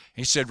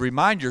 He said,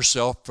 remind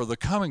yourself, for the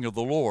coming of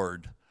the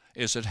Lord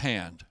is at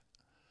hand.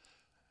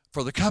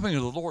 For the coming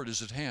of the Lord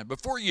is at hand.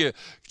 Before you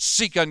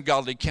seek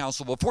ungodly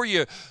counsel, before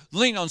you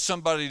lean on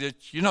somebody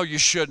that you know you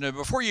shouldn't have,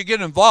 before you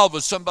get involved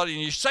with somebody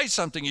and you say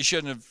something you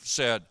shouldn't have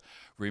said,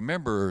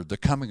 remember the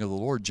coming of the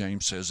Lord,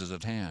 James says, is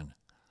at hand.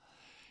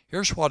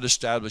 Here's what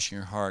establishing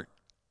your heart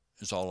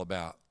is all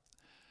about.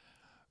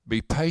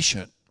 Be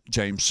patient,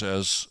 James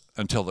says,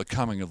 until the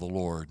coming of the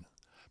Lord,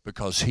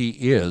 because he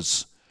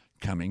is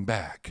coming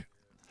back.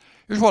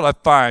 Here's what I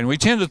find. We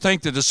tend to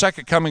think that the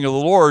second coming of the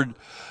Lord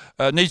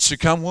needs to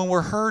come when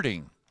we're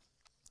hurting,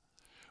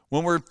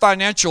 when we're in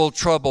financial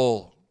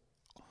trouble,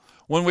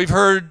 when we've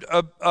heard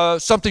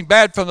something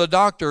bad from the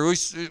doctor.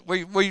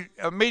 We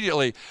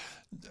immediately,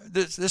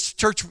 this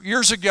church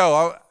years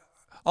ago,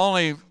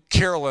 only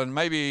Carolyn,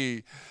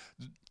 maybe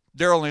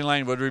Daryl and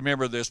Elaine would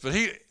remember this, but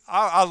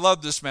I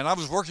love this man. I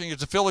was working at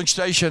the filling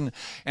station,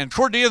 and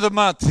toward the end of the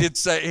month,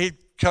 he'd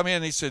come in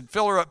and he said,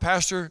 fill her up,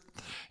 Pastor.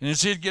 And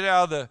as he'd get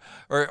out of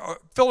or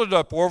fill it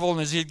up, Orville,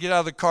 and as he'd get out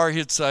of the car,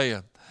 he'd say,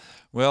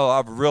 well,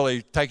 I've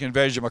really taken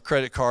advantage of my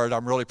credit card.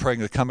 I'm really praying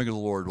the coming of the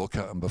Lord will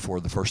come before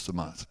the first of the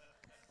month.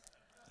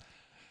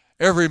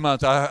 Every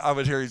month I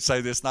would hear him say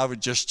this, and I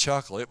would just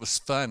chuckle. It was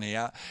funny.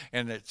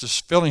 And at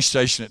this filling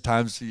station at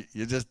times,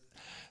 you just,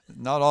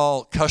 not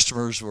all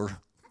customers were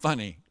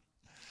funny,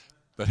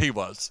 but he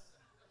was.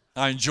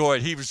 I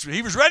enjoyed. He was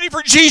ready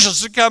for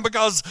Jesus to come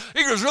because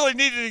he was really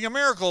needing a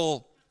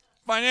miracle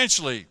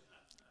financially.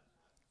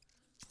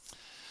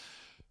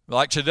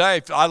 Like today,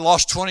 if I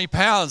lost 20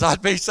 pounds,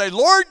 I'd be saying,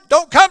 Lord,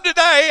 don't come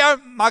today.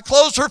 My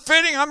clothes are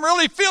fitting. I'm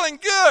really feeling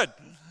good.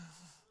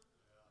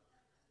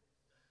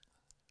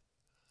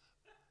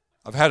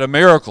 I've had a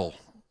miracle.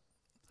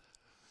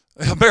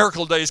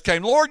 Miracle days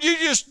came. Lord, you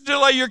just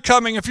delay your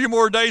coming a few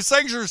more days.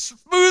 Things are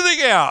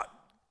smoothing out.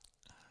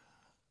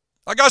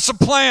 I got some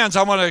plans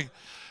I want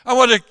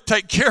to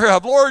take care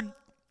of. Lord,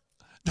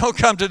 don't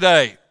come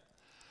today.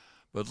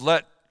 But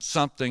let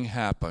something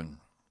happen.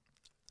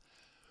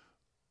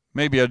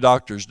 Maybe a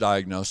doctor's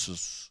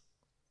diagnosis.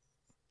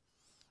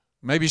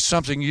 Maybe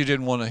something you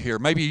didn't want to hear.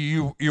 Maybe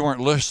you weren't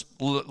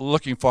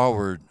looking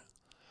forward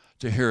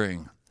to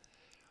hearing.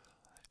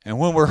 And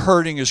when we're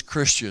hurting as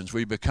Christians,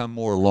 we become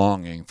more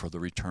longing for the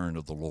return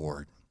of the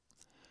Lord.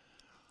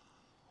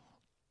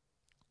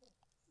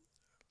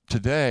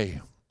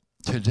 Today,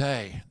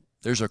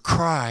 there's a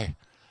cry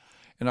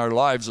in our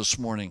lives this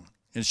morning.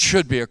 It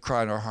should be a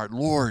cry in our heart.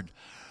 Lord,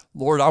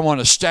 I want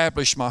to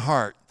establish my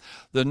heart.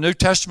 The New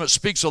Testament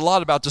speaks a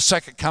lot about the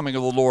second coming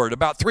of the Lord,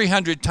 about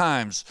 300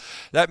 times.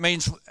 That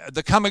means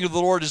the coming of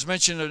the Lord is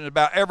mentioned in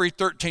about every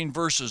 13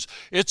 verses.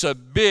 It's a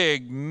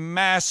big,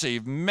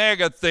 massive,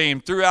 mega theme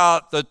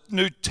throughout the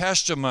New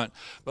Testament.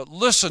 But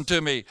listen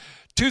to me,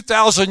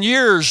 2,000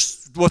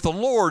 years with the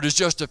Lord is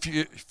just a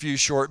few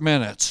short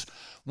minutes.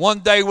 One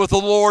day with the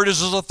Lord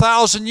is as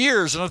 1,000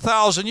 years, and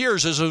 1,000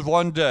 years is as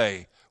one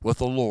day with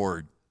the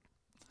Lord.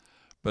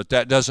 But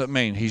that doesn't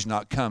mean he's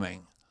not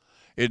coming.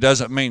 It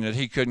doesn't mean that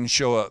he couldn't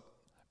show up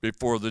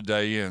before the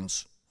day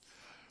ends.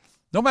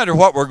 No matter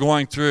what we're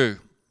going through,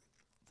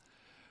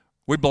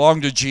 we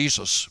belong to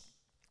Jesus.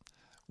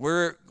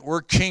 We're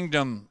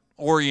kingdom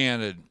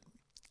oriented.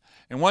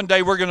 And one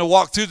day we're going to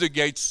walk through the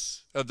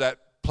gates of that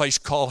place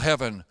called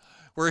heaven,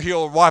 where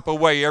he'll wipe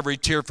away every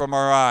tear from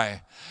our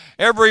eye.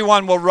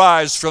 Everyone will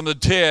rise from the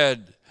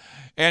dead.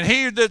 And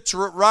he that's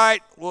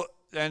right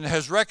and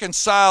has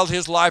reconciled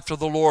his life to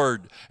the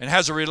Lord and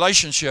has a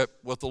relationship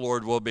with the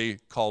Lord will be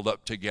called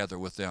up together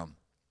with them.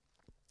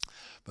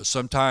 But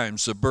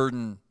sometimes the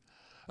burden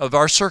of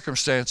our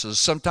circumstances.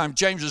 Sometimes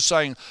James is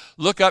saying,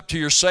 look up to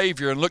your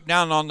Savior and look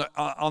down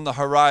on the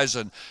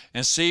horizon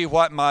and see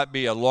what might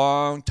be a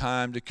long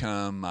time to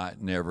come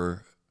might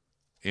never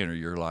enter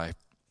your life.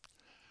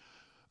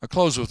 I'll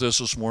close with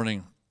this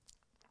morning.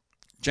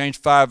 James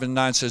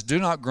 5:9 says, do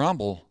not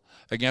grumble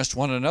against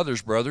one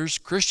another's brothers,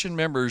 Christian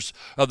members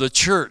of the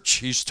church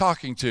he's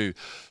talking to,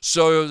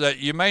 so that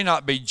you may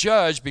not be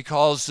judged,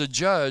 because the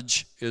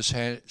judge is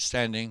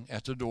standing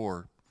at the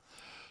door.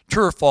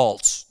 True or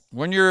false?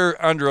 When you're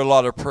under a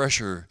lot of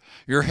pressure,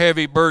 you're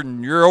heavy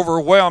burdened, you're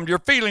overwhelmed, you're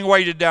feeling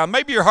weighted down,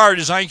 maybe your heart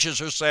is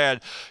anxious or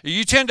sad,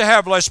 you tend to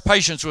have less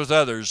patience with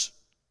others.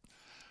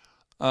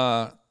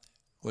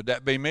 Would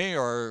that be me,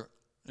 or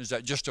is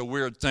that just a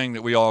weird thing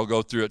that we all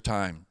go through at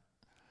times?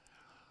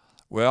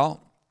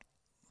 Well,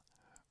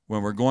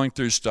 when we're going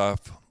through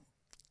stuff,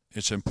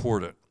 it's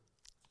important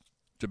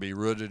to be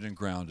rooted and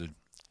grounded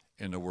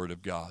in the Word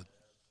of God.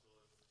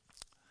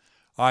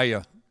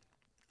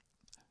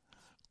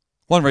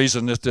 One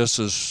reason that this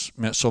has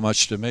meant so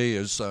much to me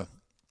is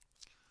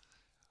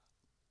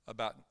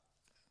about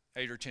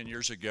 8 or 10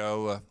 years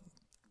ago,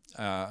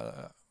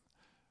 our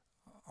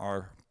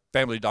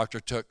family doctor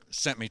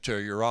sent me to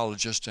a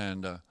urologist,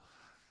 and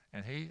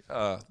he,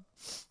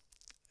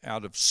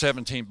 out of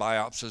 17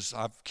 biopsies,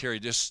 I've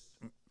carried this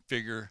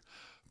figure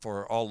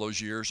for all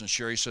those years, and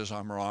Sherry says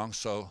I'm wrong,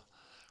 so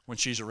when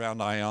she's around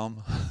I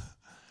am.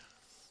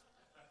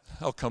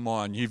 Oh, come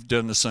on, you've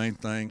done the same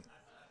thing.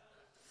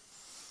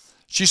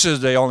 She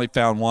says they only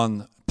found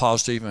one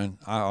positive, and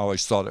I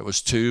always thought it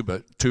was two,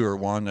 but two or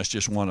one, that's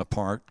just one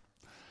apart.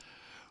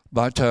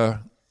 But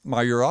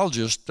my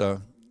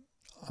urologist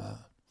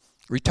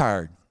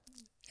retired,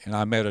 and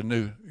I met a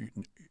new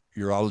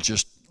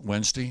urologist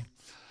Wednesday,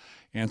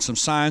 and some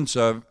signs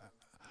of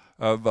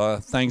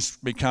things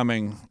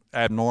becoming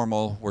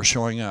abnormal were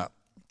showing up.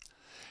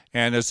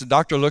 And as the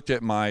doctor looked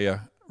at my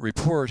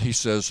report, he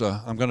says,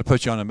 I'm going to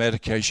put you on a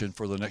medication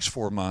for the next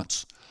 4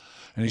 months.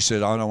 And he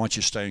said, I don't want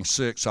you staying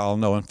sick, so I'll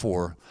know in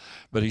 4.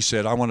 But he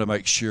said, I want to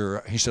make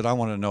sure, he said, I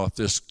want to know if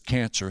this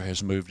cancer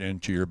has moved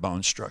into your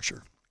bone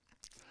structure.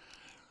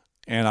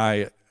 And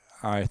I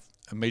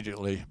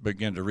immediately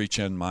began to reach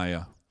in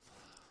my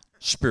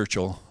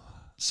spiritual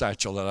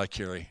satchel that I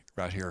carry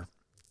right here.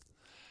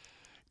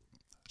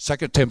 2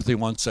 Timothy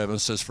 1:7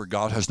 says, for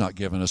God has not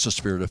given us a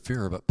spirit of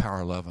fear, but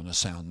power, love, and a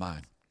sound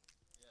mind.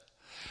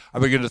 I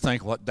begin to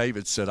think what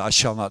David said, I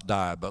shall not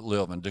die, but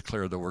live and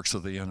declare the works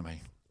of the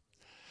enemy.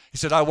 He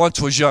said, I once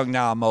was young,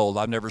 now I'm old.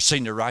 I've never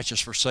seen the righteous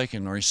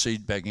forsaken, nor his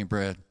seed begging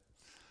bread.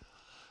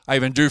 I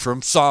even drew from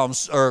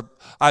Isaiah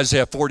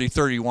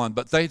 40:31,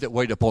 but they that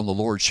wait upon the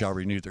Lord shall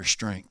renew their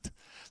strength.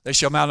 They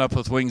shall mount up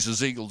with wings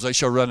as eagles. They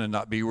shall run and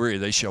not be weary.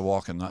 They shall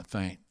walk and not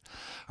faint.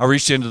 I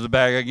reached into the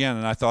bag again,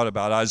 and I thought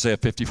about Isaiah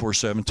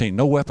 54:17.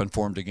 No weapon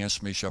formed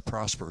against me shall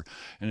prosper,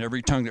 and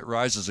every tongue that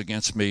rises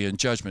against me in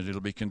judgment,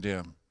 it'll be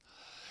condemned.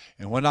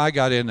 And when I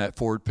got in that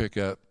Ford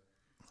pickup,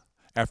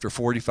 after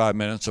 45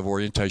 minutes of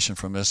orientation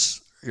from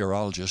this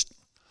urologist,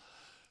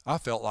 I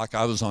felt like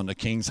I was on the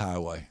King's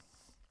Highway.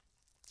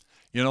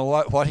 You know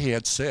what? What he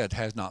had said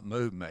has not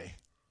moved me.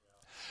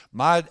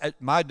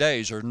 My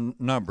days are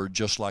numbered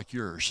just like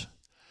yours.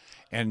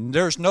 And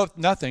there's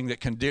nothing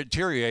that can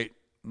deteriorate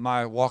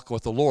my walk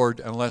with the Lord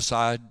unless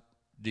I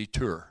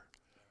detour.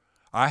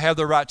 I have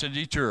the right to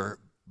detour,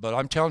 but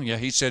I'm telling you,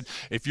 he said,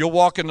 if you'll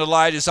walk in the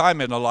light as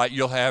I'm in the light,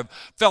 you'll have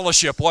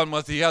fellowship one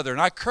with the other.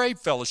 And I crave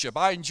fellowship.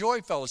 I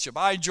enjoy fellowship.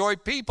 I enjoy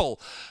people.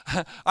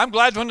 I'm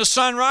glad when the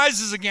sun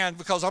rises again,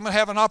 because I'm going to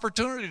have an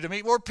opportunity to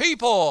meet more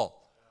people.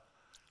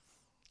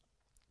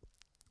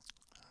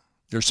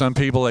 There's some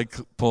people that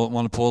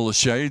want to pull the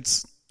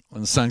shades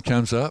when the sun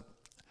comes up,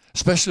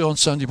 especially on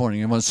Sunday morning.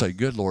 You want to say,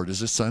 good Lord,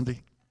 is this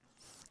Sunday?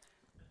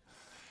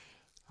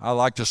 I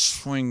like to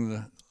swing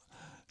the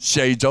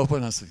shades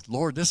open. I say,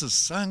 Lord, this is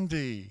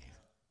Sunday.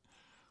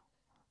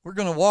 We're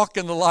going to walk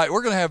in the light.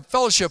 We're going to have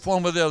fellowship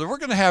one with the other. We're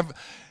going to have,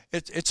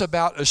 it's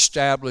about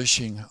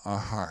establishing our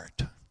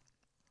heart.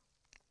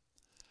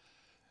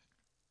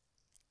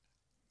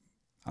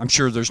 I'm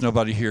sure there's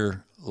nobody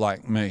here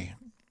like me.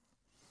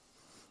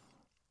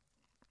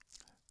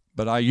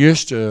 But I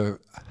used to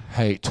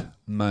hate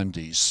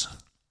Mondays.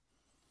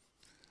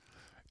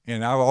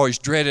 And I've always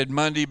dreaded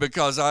Monday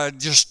because I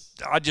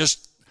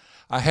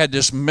had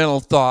this mental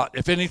thought,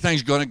 if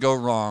anything's going to go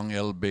wrong,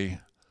 it'll be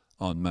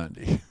on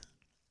Monday.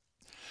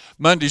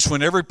 Monday's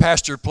when every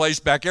pastor plays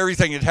back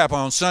everything that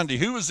happened on Sunday.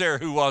 Who was there,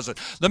 who wasn't?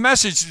 The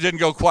message didn't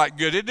go quite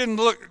good. It didn't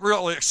look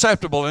really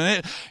acceptable.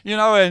 And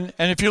and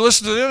if you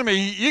listen to the enemy,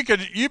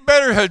 you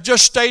better have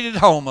just stayed at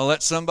home and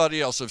let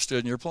somebody else have stood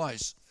in your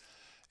place.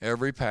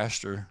 Every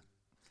pastor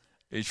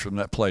eats from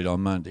that plate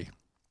on Monday.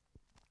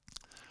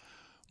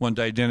 One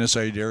day, Dennis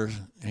Adair,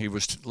 he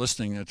was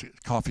listening at the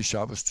coffee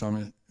shop,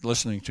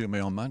 listening to me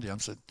on Monday. I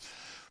said,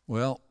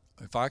 well,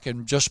 if I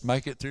can just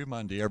make it through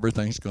Monday,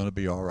 everything's going to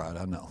be all right,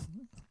 I know.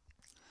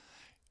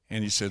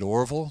 And he said,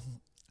 Orville,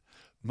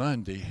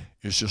 Monday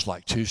is just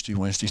like Tuesday,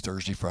 Wednesday,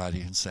 Thursday,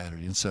 Friday, and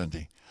Saturday and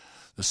Sunday.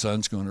 The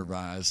sun's going to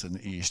rise in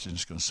the east and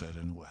it's going to set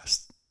in the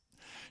west.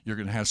 You're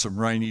going to have some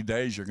rainy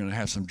days. You're going to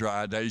have some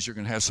dry days. You're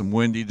going to have some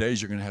windy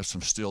days. You're going to have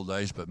some still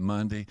days. But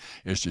Monday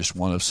is just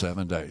one of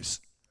 7 days.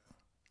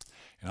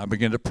 And I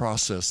began to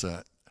process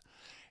that.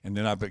 And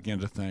then I began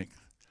to think,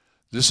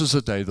 this is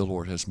a day the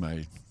Lord has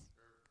made.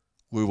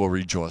 We will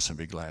rejoice and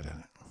be glad in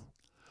it.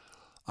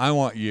 I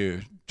want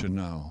you to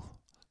know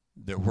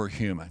that we're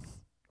human.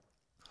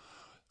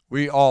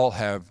 We all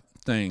have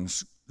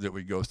things that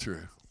we go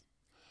through.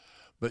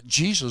 But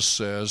Jesus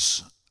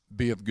says,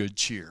 be of good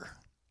cheer.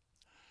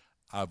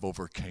 I've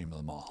overcame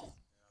them all.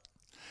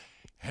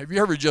 Have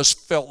you ever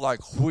just felt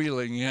like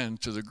wheeling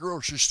into the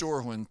grocery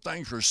store when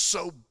things were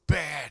so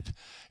bad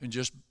and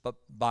just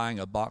buying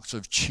a box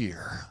of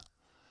cheer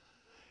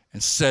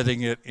and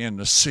setting it in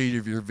the seat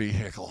of your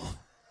vehicle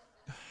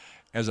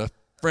as a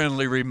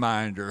friendly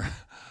reminder,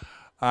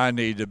 I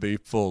need to be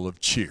full of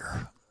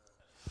cheer?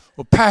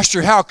 Well,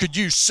 Pastor, how could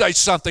you say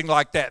something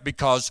like that?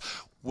 Because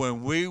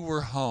when we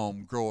were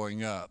home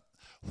growing up,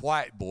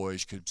 white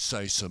boys could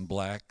say some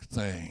black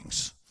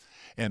things.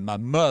 And my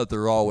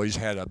mother always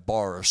had a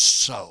bar of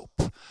soap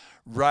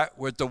right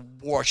with the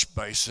wash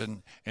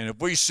basin. And if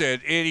we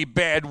said any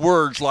bad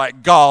words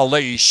like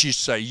golly, she'd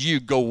say, you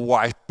go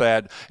wipe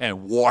that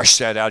and wash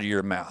that out of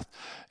your mouth.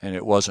 And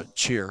it wasn't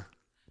cheer.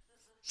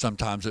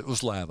 Sometimes it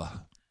was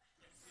lava.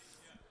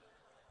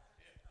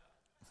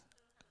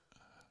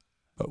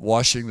 But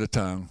washing the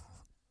tongue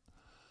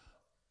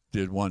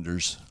did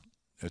wonders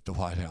at the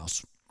White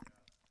House.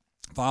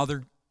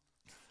 Father,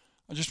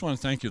 I just want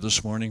to thank you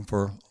this morning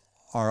for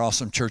our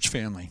awesome church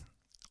family.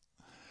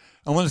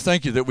 I want to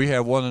thank you that we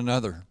have one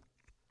another.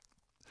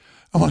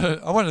 I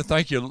want to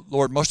thank you,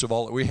 Lord, most of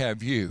all, that we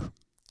have you.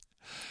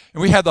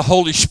 And we have the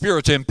Holy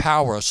Spirit to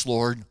empower us,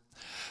 Lord.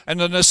 And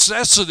the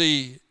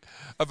necessity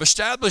of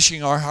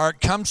establishing our heart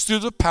comes through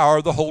the power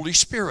of the Holy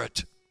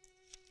Spirit.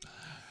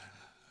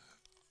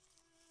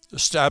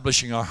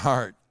 Establishing our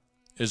heart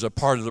is a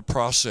part of the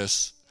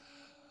process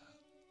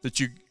that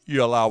you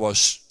allow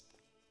us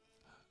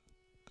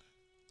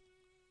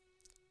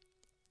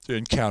to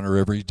encounter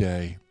every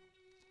day.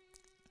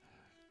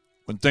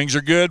 When things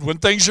are good, when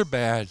things are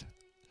bad,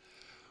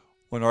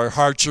 when our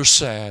hearts are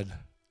sad,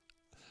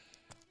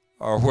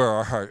 or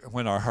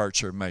when our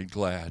hearts are made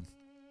glad.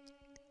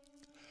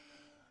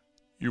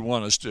 You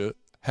want us to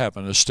have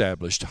an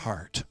established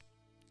heart.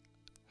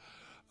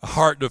 A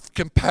heart of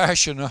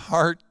compassion, a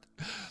heart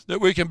that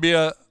we can be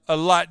a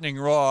lightning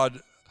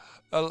rod,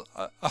 a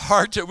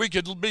heart that we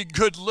could be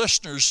good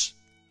listeners,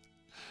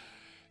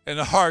 and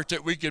a heart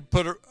that we could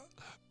put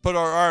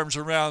our arms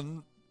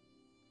around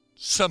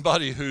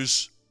somebody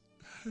who's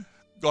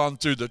gone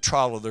through the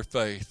trial of their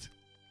faith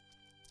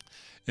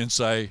and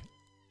say,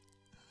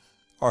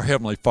 our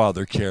Heavenly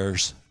Father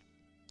cares.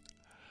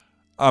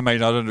 I may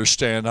not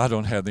understand. I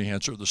don't have the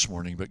answer this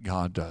morning, but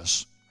God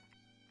does.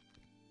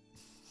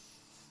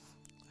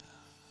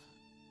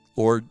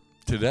 Lord,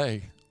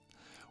 today,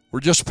 we're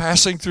just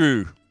passing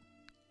through.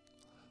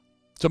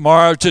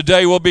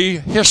 Today will be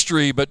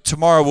history, but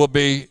tomorrow will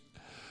be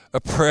a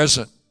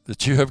present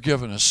that you have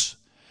given us.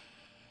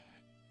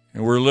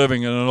 And we're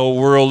living in an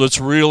old world that's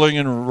reeling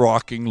and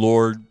rocking,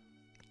 Lord.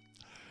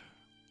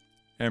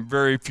 And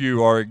very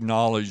few are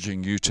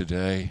acknowledging you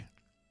today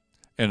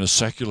in a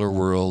secular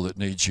world that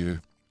needs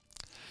you.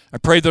 I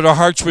pray that our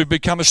hearts will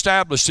become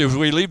established. As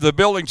we leave the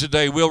building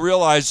today, we'll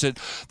realize that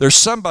there's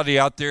somebody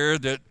out there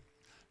that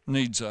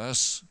needs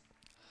us.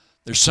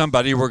 There's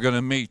somebody we're going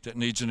to meet that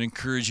needs an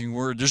encouraging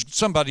word. There's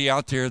somebody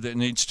out there that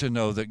needs to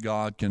know that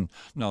God can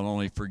not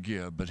only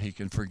forgive, but he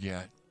can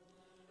forget.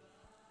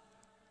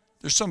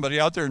 There's somebody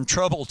out there in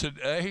trouble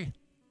today.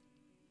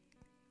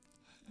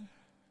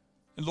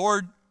 And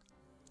Lord,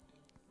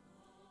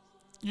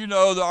 you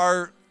know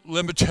our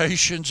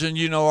limitations and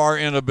you know our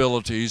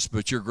inabilities,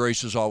 but your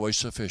grace is always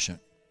sufficient.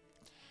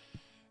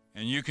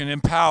 And you can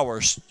empower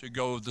us to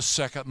go the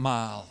second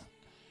mile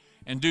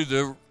and do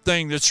the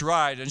thing that's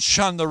right and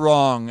shun the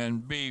wrong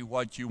and be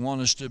what you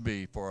want us to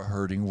be for a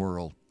hurting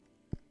world.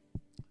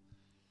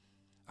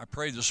 I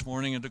pray this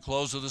morning at the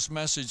close of this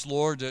message,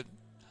 Lord, that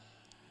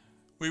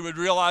we would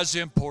realize the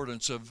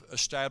importance of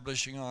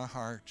establishing our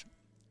heart,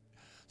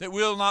 that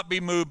we'll not be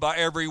moved by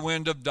every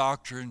wind of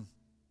doctrine,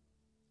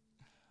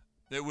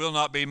 that we'll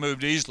not be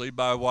moved easily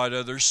by what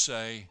others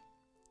say,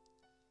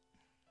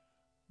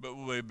 but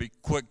we'll be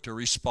quick to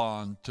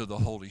respond to the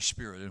Holy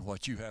Spirit and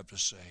what you have to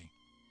say.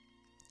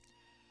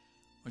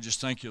 I just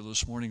thank you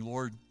this morning,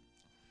 Lord,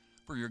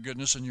 for your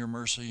goodness and your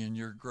mercy, and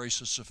your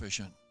grace is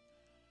sufficient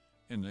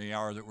in the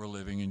hour that we're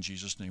living. In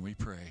Jesus' name we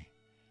pray.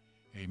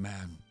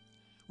 Amen.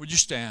 Would you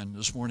stand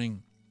this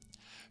morning?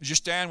 As you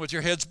stand with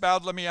your heads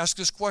bowed, let me ask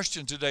this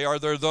question today. Are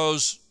there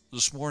those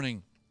this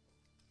morning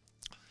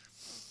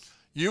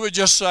you would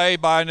just say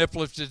by an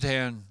uplifted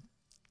hand,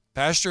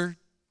 Pastor,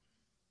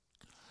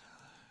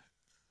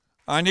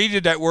 I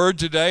needed that word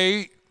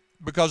today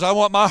because I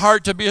want my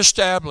heart to be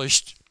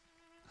established.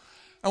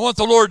 I want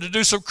the Lord to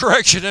do some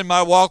correction in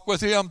my walk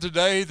with him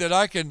today, that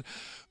I can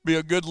be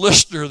a good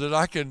listener, that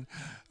I can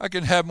I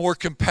can have more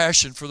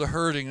compassion for the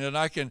hurting, and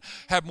I can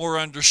have more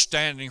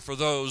understanding for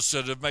those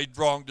that have made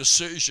wrong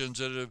decisions,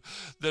 that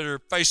are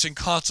facing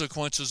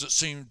consequences that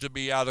seem to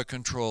be out of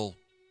control.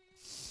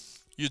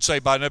 You'd say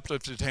by an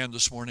uplifted hand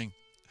this morning,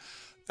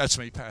 that's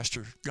me,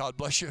 Pastor. God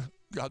bless you.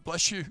 God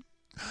bless you.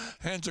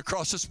 Hands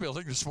across this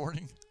building this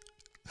morning.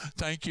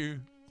 Thank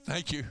you.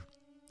 Thank you.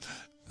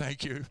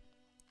 Thank you.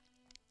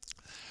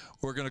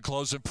 We're going to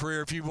close in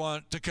prayer. If you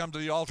want to come to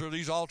the altar,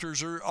 these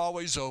altars are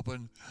always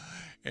open.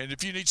 And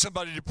if you need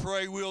somebody to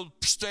pray, we'll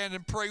stand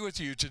and pray with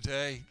you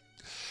today.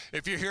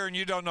 If you're here and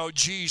you don't know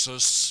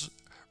Jesus,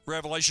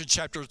 Revelation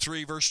chapter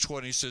 3, verse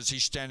 20 says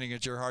he's standing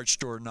at your heart's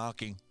door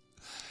knocking.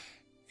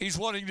 He's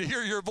wanting to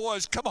hear your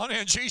voice. Come on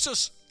in,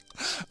 Jesus.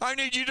 I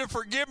need you to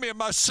forgive me of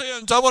my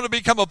sins. I want to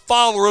become a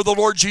follower of the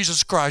Lord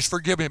Jesus Christ.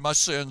 Forgive me of my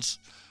sins.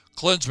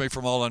 Cleanse me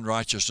from all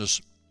unrighteousness.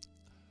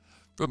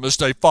 From this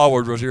day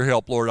forward, with your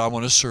help, Lord, I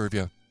want to serve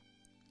you.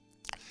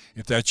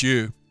 If that's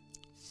you,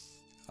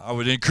 I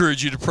would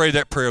encourage you to pray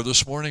that prayer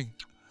this morning.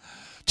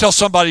 Tell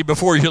somebody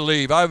before you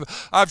leave.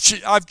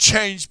 I've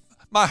changed.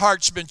 My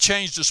heart's been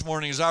changed this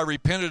morning as I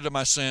repented of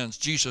my sins.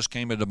 Jesus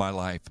came into my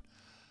life.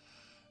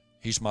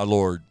 He's my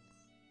Lord.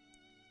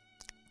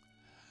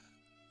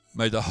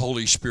 May the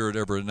Holy Spirit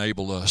ever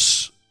enable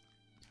us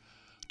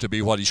to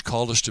be what he's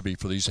called us to be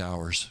for these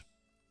hours.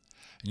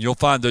 And you'll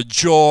find the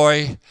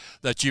joy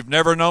that you've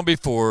never known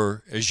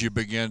before as you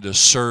begin to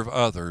serve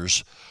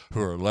others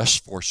who are less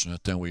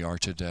fortunate than we are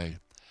today.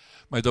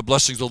 May the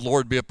blessings of the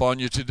Lord be upon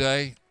you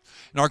today.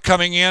 In our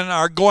coming in,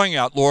 our going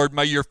out, Lord,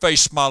 may your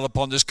face smile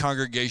upon this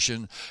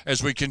congregation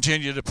as we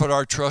continue to put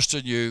our trust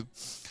in you.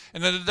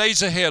 And in the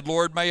days ahead,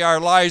 Lord, may our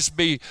lives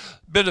be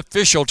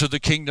beneficial to the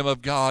kingdom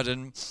of God.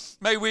 And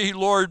may we,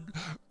 Lord,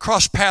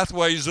 cross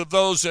pathways of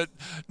those that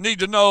need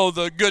to know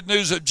the good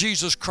news of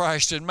Jesus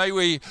Christ. And may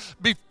we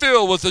be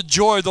filled with the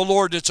joy of the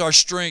Lord that's our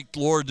strength,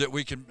 Lord, that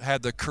we can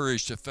have the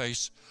courage to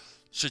face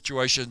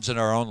situations in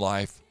our own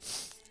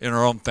life, in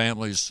our own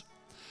families,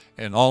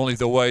 and only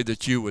the way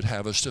that you would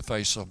have us to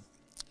face them.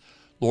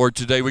 Lord,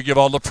 today we give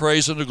all the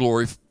praise and the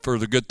glory for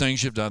the good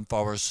things you've done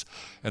for us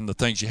and the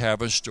things you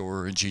have in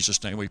store. In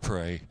Jesus' name we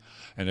pray.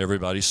 And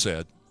everybody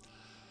said,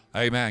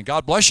 amen.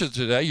 God bless you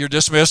today. You're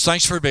dismissed.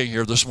 Thanks for being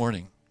here this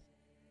morning.